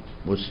name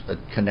was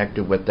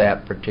connected with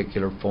that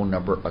particular phone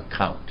number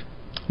account?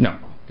 No.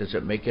 Does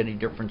it make any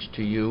difference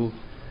to you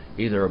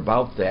either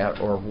about that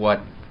or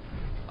what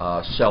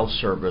cell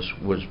service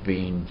was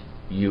being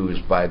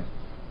used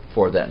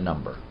for that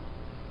number?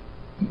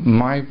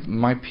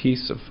 My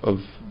piece of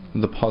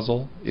the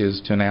puzzle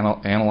is to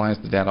analyze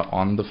the data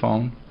on the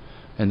phone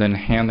and then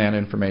hand that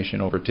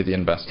information over to the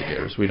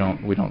investigators. We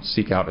don't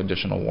seek out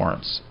additional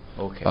warrants.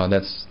 Okay.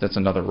 That's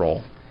another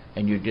role.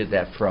 And you did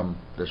that from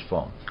this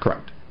phone?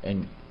 Correct.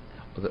 And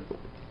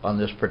on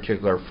this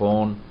particular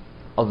phone,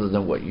 other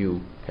than what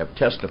you have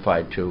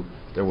testified to,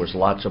 there was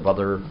lots of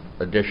other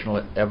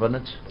additional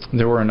evidence?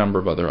 There were a number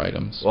of other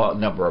items. Well, a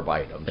number of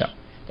items. Yeah.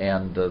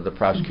 And the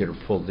prosecutor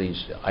pulled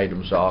these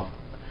items off,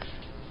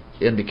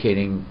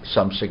 indicating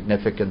some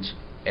significance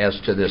as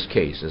to this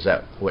case. Is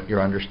that what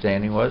your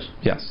understanding was?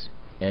 Yes.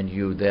 And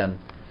you then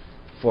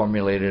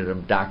formulated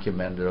them,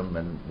 documented them,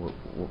 and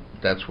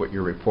that's what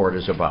your report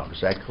is about.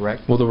 Is that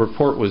correct? Well, the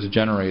report was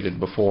generated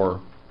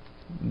before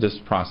this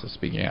process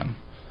began.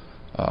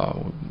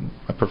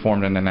 I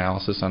performed an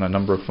analysis on a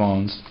number of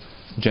phones,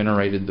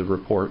 generated the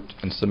report,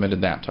 and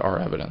submitted that to our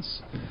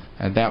evidence.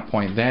 At that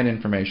point, that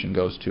information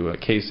goes to a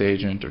case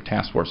agent or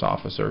task force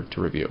officer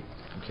to review.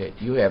 Okay.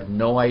 You have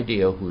no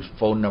idea whose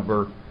phone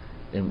number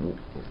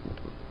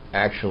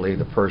actually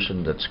the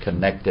person that's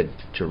connected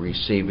to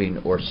receiving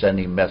or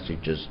sending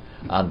messages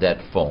on that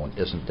phone.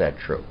 Isn't that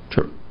true?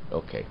 True.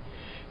 Okay.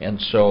 And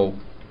so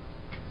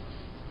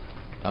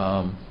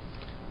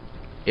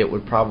it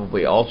would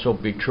probably also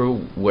be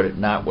true, would it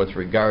not, with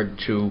regard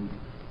to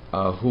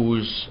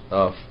whose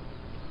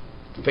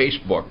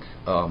Facebook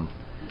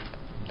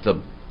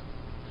the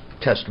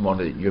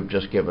testimony that you've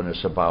just given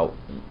us about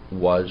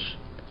was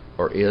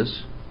or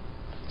is?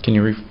 Can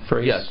you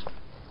rephrase? Yes.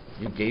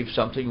 You gave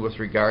something with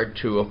regard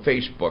to a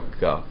Facebook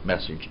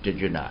message, did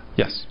you not?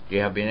 Yes. Do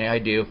you have any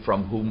idea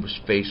from whom's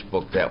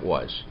Facebook that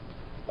was?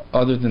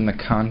 Other than the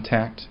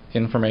contact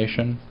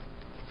information,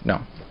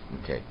 no.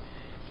 Okay.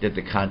 Did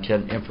the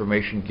content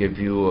information give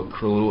you a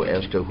clue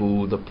as to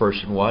who the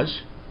person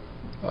was?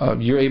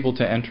 You're able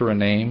to enter a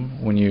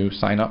name when you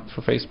sign up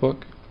for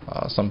Facebook.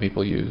 Some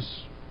people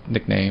use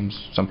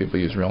nicknames, some people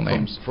use real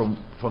names.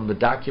 From the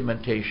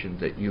documentation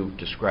that you've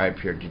described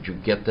here, did you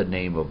get the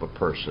name of a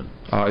person?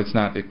 It's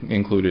not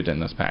included in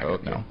this packet,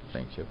 Okay, no.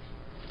 thank you.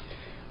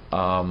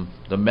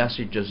 The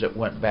messages that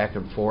went back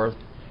and forth,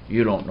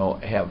 you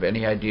don't have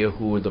any idea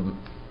who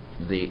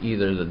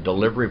either the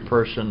delivery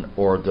person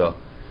or the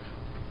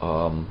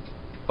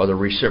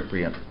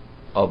recipient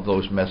of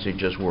those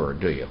messages were,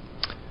 do you?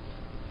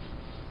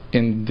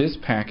 In this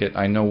packet,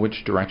 I know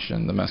which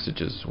direction the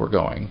messages were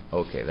going.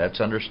 Okay, that's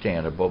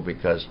understandable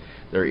because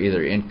they're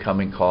either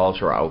incoming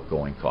calls or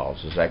outgoing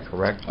calls. Is that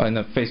correct? And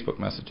the Facebook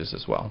messages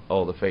as well.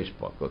 Oh, the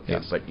Facebook. Okay,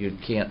 Yes. but you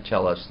can't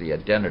tell us the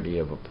identity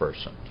of a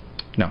person.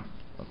 No.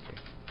 Okay.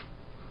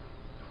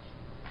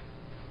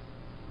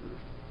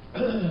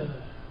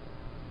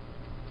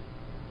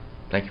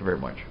 Thank you very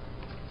much.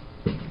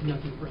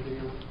 Nothing further, Your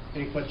Honor.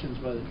 Any questions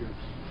by the jurors?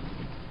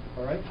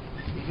 All right,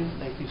 Egan,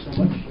 thank you so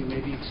much. You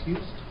may be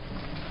excused.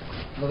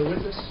 Another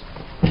witness?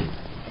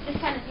 At this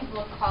time, the people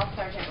will call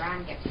Sergeant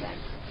Ron Gibson.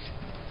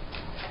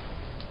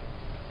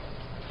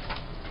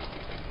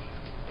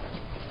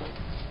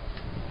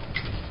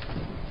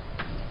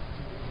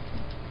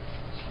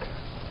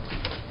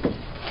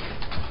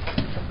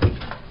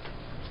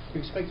 Do you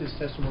expect this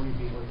testimony to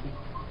be lengthy?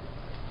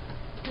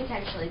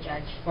 Potentially,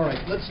 Judge. All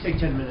right, let's take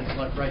 10 minutes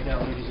left right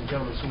now, ladies and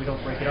gentlemen, so we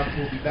don't break it up.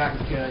 We'll be back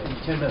in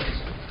 10 minutes.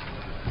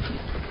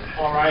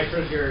 All right,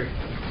 for the jury.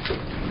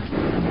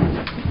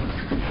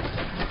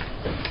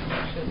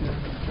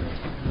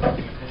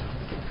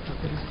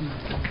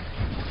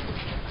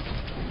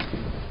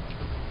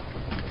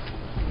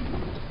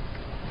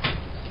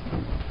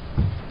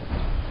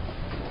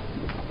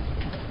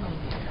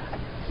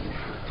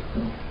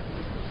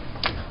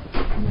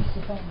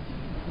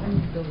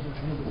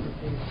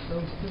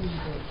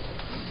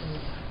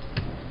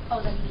 Oh,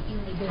 then you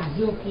need to...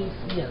 You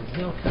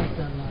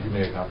may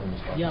have happened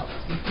this time. Yeah.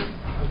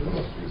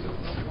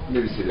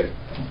 Maybe see that.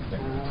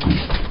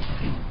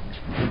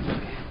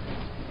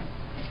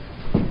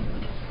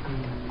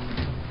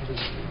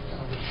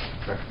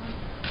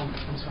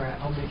 I'm sorry,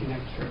 I'll make an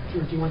extra.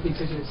 Or do you want the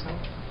exhibit itself?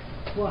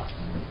 Well,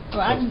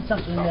 I need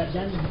something that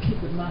I need to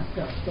keep with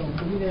myself. So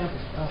we have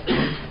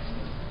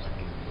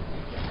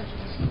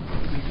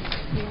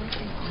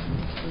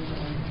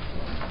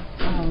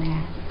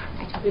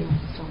if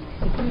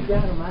we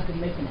got them, I can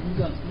make them.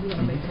 We're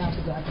gonna make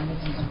copies. I can make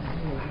them.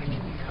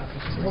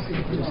 Okay,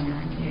 if you don't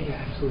mind.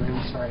 Yeah, absolutely.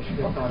 I'm sorry. I should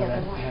have thought of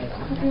that ahead of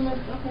time.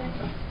 Okay.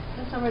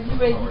 That's all right. You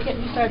ready?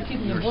 You started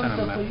keeping your voice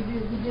up, so you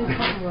did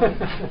something right.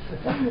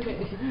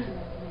 Okay.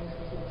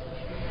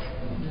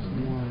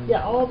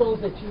 Yeah, all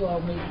those that you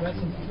all made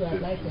reference to, I'd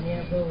like to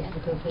have those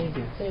because they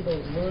say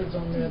those words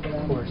on there that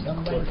I'm writing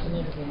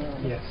significant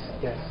on. Yes,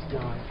 no.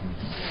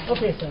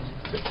 Okay, sir.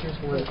 Here's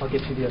one. I'll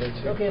get you the other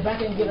two. Okay, if I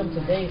can get them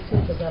today too,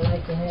 because I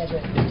like to have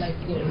it. I like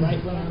to get it right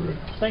when I'm.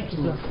 Thank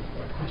you, sir.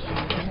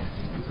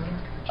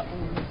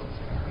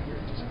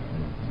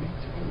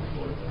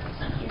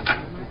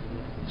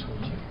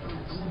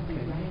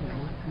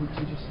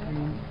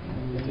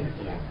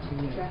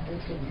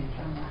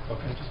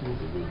 Okay, just move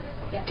it.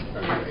 Yeah.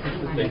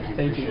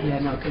 Thank you. Yeah,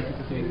 no, thank you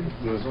for doing it.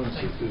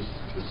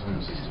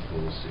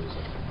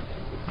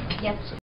 Yes.